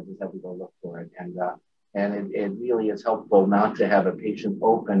cancer, I just have to go look for it. And it really is helpful not to have a patient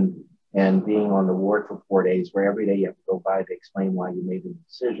open and being on the ward for 4 days where every day you have to go by to explain why you made the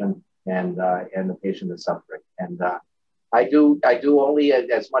decision and the patient is suffering. And I do only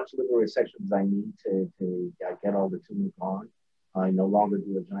as much liver resection as I need to get all the tumor gone. I no longer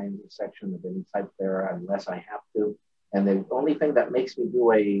do a giant resection of any type there unless I have to. And the only thing that makes me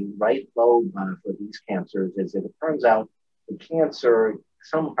do a right lobe for these cancers is that it turns out the cancer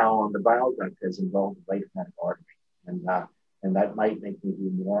somehow on the bile duct has involved the right hepatic artery. And that might make me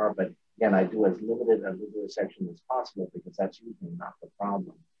do more, but again, I do as limited a liver resection as possible because that's usually not the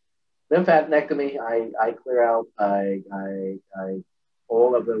problem. Lymphadenectomy, I clear out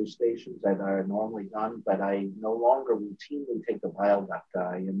all of those stations that are normally done, but I no longer routinely take the bile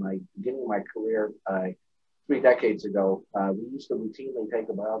duct. In my beginning of my career, 3 decades ago, we used to routinely take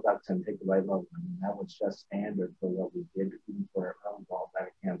the bile ducts and take the right lobe. I mean, that was just standard for what we did even for early gallbladder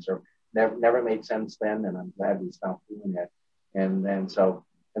cancer. Never made sense then, and I'm glad we stopped doing it. And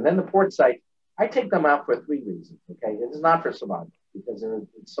then the port site, I take them out for 3 reasons. Okay, it's not for survival because there's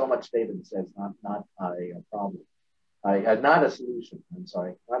so much data that says not a problem. Not a solution. I'm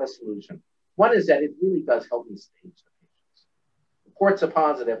sorry, not a solution. One is that it really does help me stage the patients. The ports are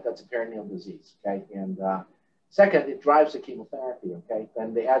positive, that's a peritoneal disease. Okay, and second, it drives the chemotherapy. Okay,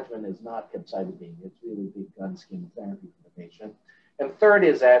 then the adjuvant is not capecitabine. It's really big guns chemotherapy for the patient. And third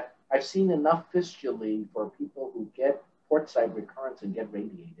is that I've seen enough fistulae for people who get port site recurrence and get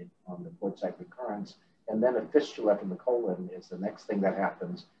radiated on the port site recurrence. And then a fistula from the colon is the next thing that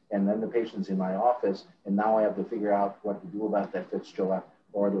happens. And then the patient's in my office, and now I have to figure out what to do about that fistula,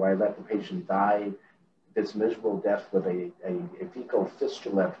 or do I let the patient die this miserable death with a fecal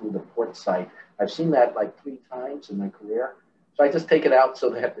fistula through the port site? I've seen that like 3 times in my career. So I just take it out so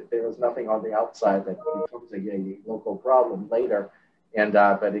that there is nothing on the outside that becomes a local problem later. And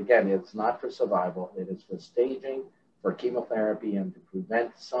but again, it's not for survival. It is for staging, for chemotherapy, and to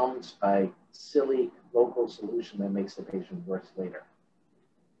prevent some silly local solution that makes the patient worse later.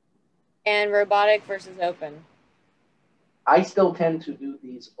 And robotic versus open? I still tend to do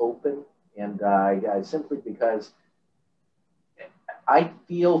these open, and simply because I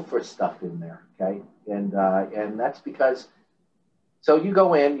feel for stuff in there, okay? And that's because, so you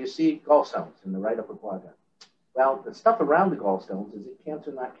go in, you see gallstones in the right upper quadrant. Well, the stuff around the gallstones, is it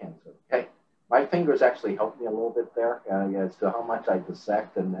cancer, not cancer, okay? My fingers actually help me a little bit there as to how much I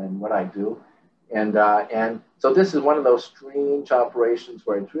dissect and what I do. And so this is one of those strange operations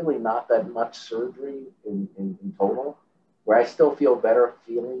where it's really not that much surgery in total, where I still feel better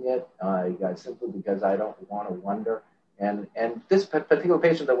feeling it simply because I don't want to wonder. And this particular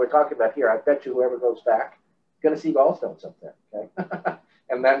patient that we're talking about here, I bet you whoever goes back is going to see gallstones up there, okay?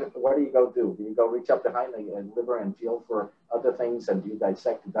 And then what do you go do? Do you go reach up behind the liver and feel for other things, and do you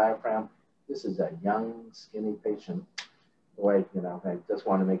dissect the diaphragm? This is a young, skinny patient. Boy, you know, I just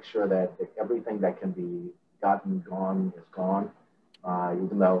want to make sure that everything that can be gone is gone,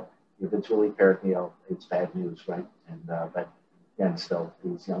 even though if it's really peritoneal, it's bad news, right? And but again, still,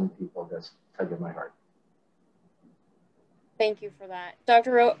 these young people just tug at my heart. Thank you for that.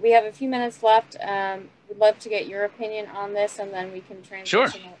 Dr. Rowe, we have a few minutes left. We'd love to get your opinion on this, and then we can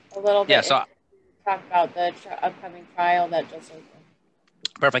transition a little bit and talk about the upcoming trial that just opened.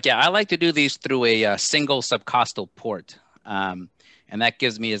 Perfect. Yeah, I like to do these through a single subcostal port. And that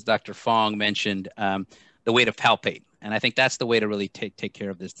gives me, as Dr. Fong mentioned, the way to palpate. And I think that's the way to really take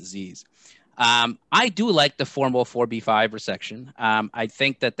care of this disease. I do like the formal 4B5 resection. I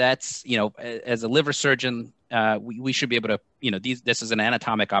think that's, you know, as a liver surgeon, we should be able to, you know, this is an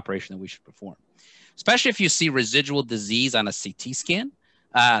anatomic operation that we should perform. Especially if you see residual disease on a CT scan,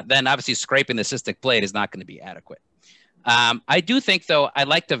 then obviously scraping the cystic plate is not going to be adequate. I do think, though, I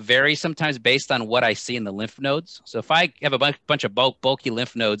like to vary sometimes based on what I see in the lymph nodes. So if I have a bunch of bulky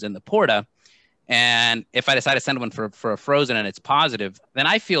lymph nodes in the porta, and if I decide to send one for a frozen and it's positive, then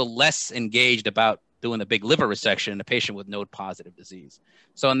I feel less engaged about doing the big liver resection in a patient with node positive disease.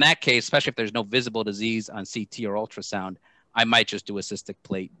 So in that case, especially if there's no visible disease on CT or ultrasound, I might just do a cystic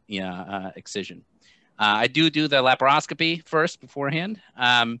plate excision. I do the laparoscopy first beforehand.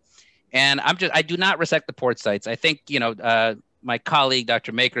 And I do not resect the port sites. I think, you know, my colleague,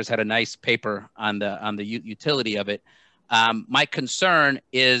 Dr. Makers, had a nice paper on the utility of it. My concern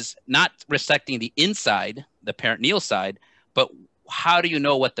is not resecting the inside, the peritoneal side, but how do you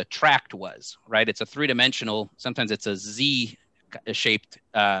know what the tract was, right? It's a 3-dimensional, sometimes it's a Z-shaped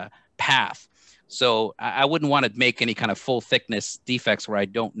path. So I wouldn't want to make any kind of full thickness defects where I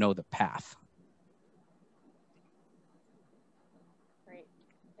don't know the path.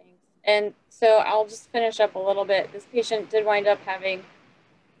 And so I'll just finish up a little bit. This patient did wind up having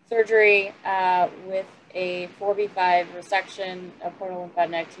surgery with a 4B5 resection, a portal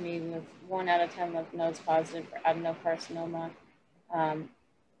lymphadenectomy with 1 out of 10 lymph nodes positive for adenocarcinoma,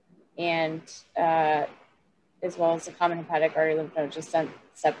 and as well as a common hepatic artery lymph node just sent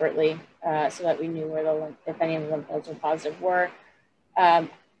separately so that we knew where the, if any of the lymph nodes were positive were.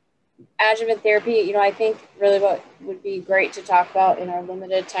 Adjuvant therapy, I think really what would be great to talk about in our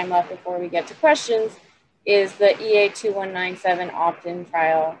limited time left before we get to questions is the EA2197 opt-in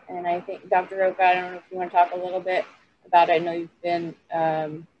trial. And I think, Dr. Roca, I don't know if you want to talk a little bit about it. I know you've been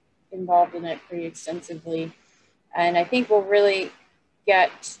involved in it pretty extensively. And I think we'll really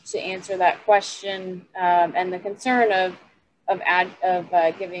get to answer that question and the concern of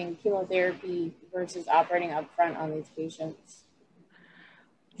giving chemotherapy versus operating upfront on these patients.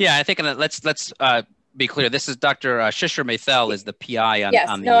 Yeah, I think let's be clear. This is Dr. Shisher Mathel is the PI on, yes,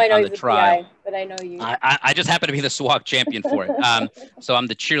 on the, no, I know on he's the the trial. PI, but I know you. I just happen to be the SWOG champion for it. So I'm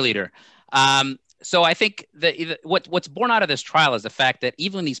the cheerleader. So I think what's born out of this trial is the fact that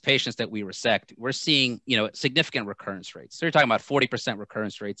even these patients that we resect, we're seeing significant recurrence rates. So you're talking about 40%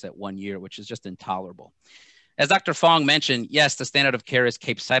 recurrence rates at 1 year, which is just intolerable. As Dr. Fong mentioned, yes, the standard of care is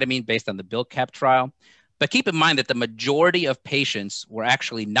capecitabine based on the BILCAP trial. But keep in mind that the majority of patients were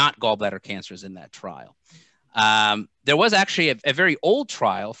actually not gallbladder cancers in that trial. There was actually a very old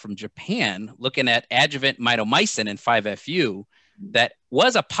trial from Japan looking at adjuvant mitomycin in 5-FU that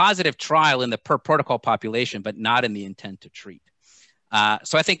was a positive trial in the per protocol population, but not in the intent to treat.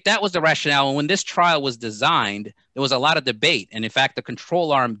 So I think that was the rationale. And when this trial was designed, there was a lot of debate. And in fact, the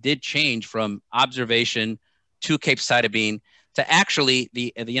control arm did change from observation to capecitabine to actually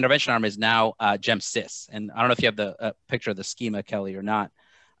the intervention arm is now GemCis. And I don't know if you have the picture of the schema, Kelly, or not.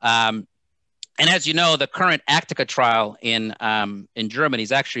 And as you know, the current Actica trial in Germany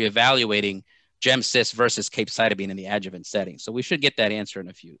is actually evaluating GemCis versus capecitabine in the adjuvant setting. So we should get that answer in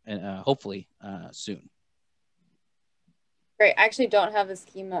a few, hopefully soon. Great. I actually don't have the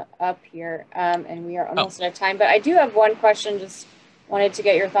schema up here, and we are almost out of time. But I do have one question. Just wanted to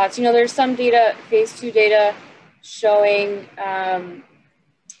get your thoughts. There's some data, phase 2 data, showing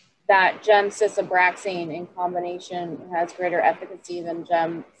that GemCis Abraxane in combination has greater efficacy than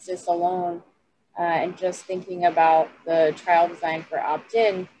GemCis alone. And just thinking about the trial design for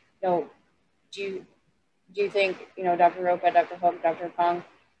opt-in, do you think, Dr. Roca, Dr. Hook, Dr. Fong,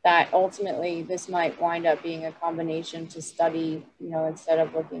 that ultimately this might wind up being a combination to study, instead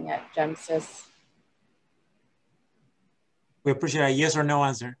of looking at GemCis? We appreciate a yes or no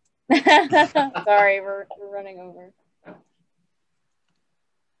answer. Sorry, we're running over.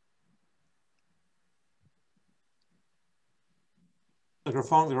 Dr.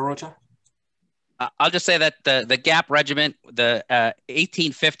 Fong, Dr. Rocha? I'll just say that the GAP regimen, the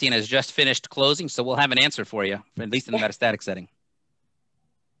 1815 has just finished closing, so we'll have an answer for you, at least in the metastatic setting.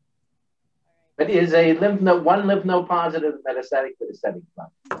 But is a one lymph node positive metastatic to the setting?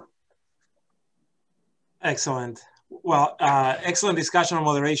 Excellent. Well, excellent discussion on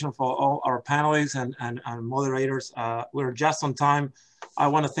moderation for all our panelists and moderators. We're just on time. I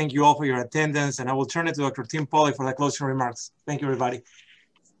want to thank you all for your attendance, and I will turn it to Dr. Tim Pauly for the closing remarks. Thank you, everybody.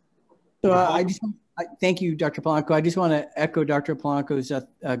 So thank you, Dr. Polanco. I just want to echo Dr. Polanco's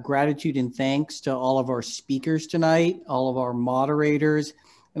gratitude and thanks to all of our speakers tonight, all of our moderators.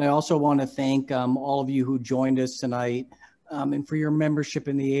 And I also want to thank all of you who joined us tonight and for your membership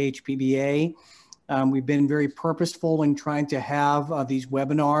in the AHPBA. We've been very purposeful in trying to have these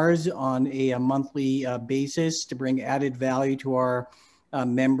webinars on a monthly basis to bring added value to our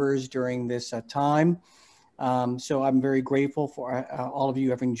members during this time. So I'm very grateful for all of you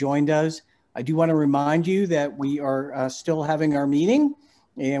having joined us. I do want to remind you that we are still having our meeting,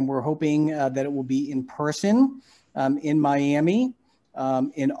 and we're hoping that it will be in person in Miami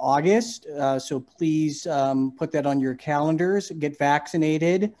in August. So please put that on your calendars, get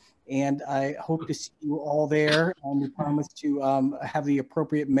vaccinated, and I hope to see you all there. And we promise to have the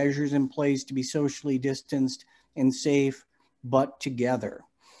appropriate measures in place to be socially distanced and safe, but together.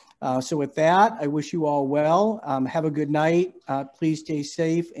 So with that, I wish you all well. Have a good night. Please stay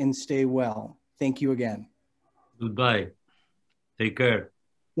safe and stay well. Thank you again. Goodbye. Take care.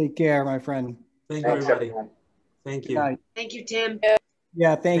 Take care, my friend. Thank you, everybody. Thank you. Thank you, Tim.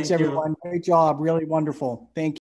 Yeah, thanks, Thank you. everyone. Great job. Really wonderful. Thank you.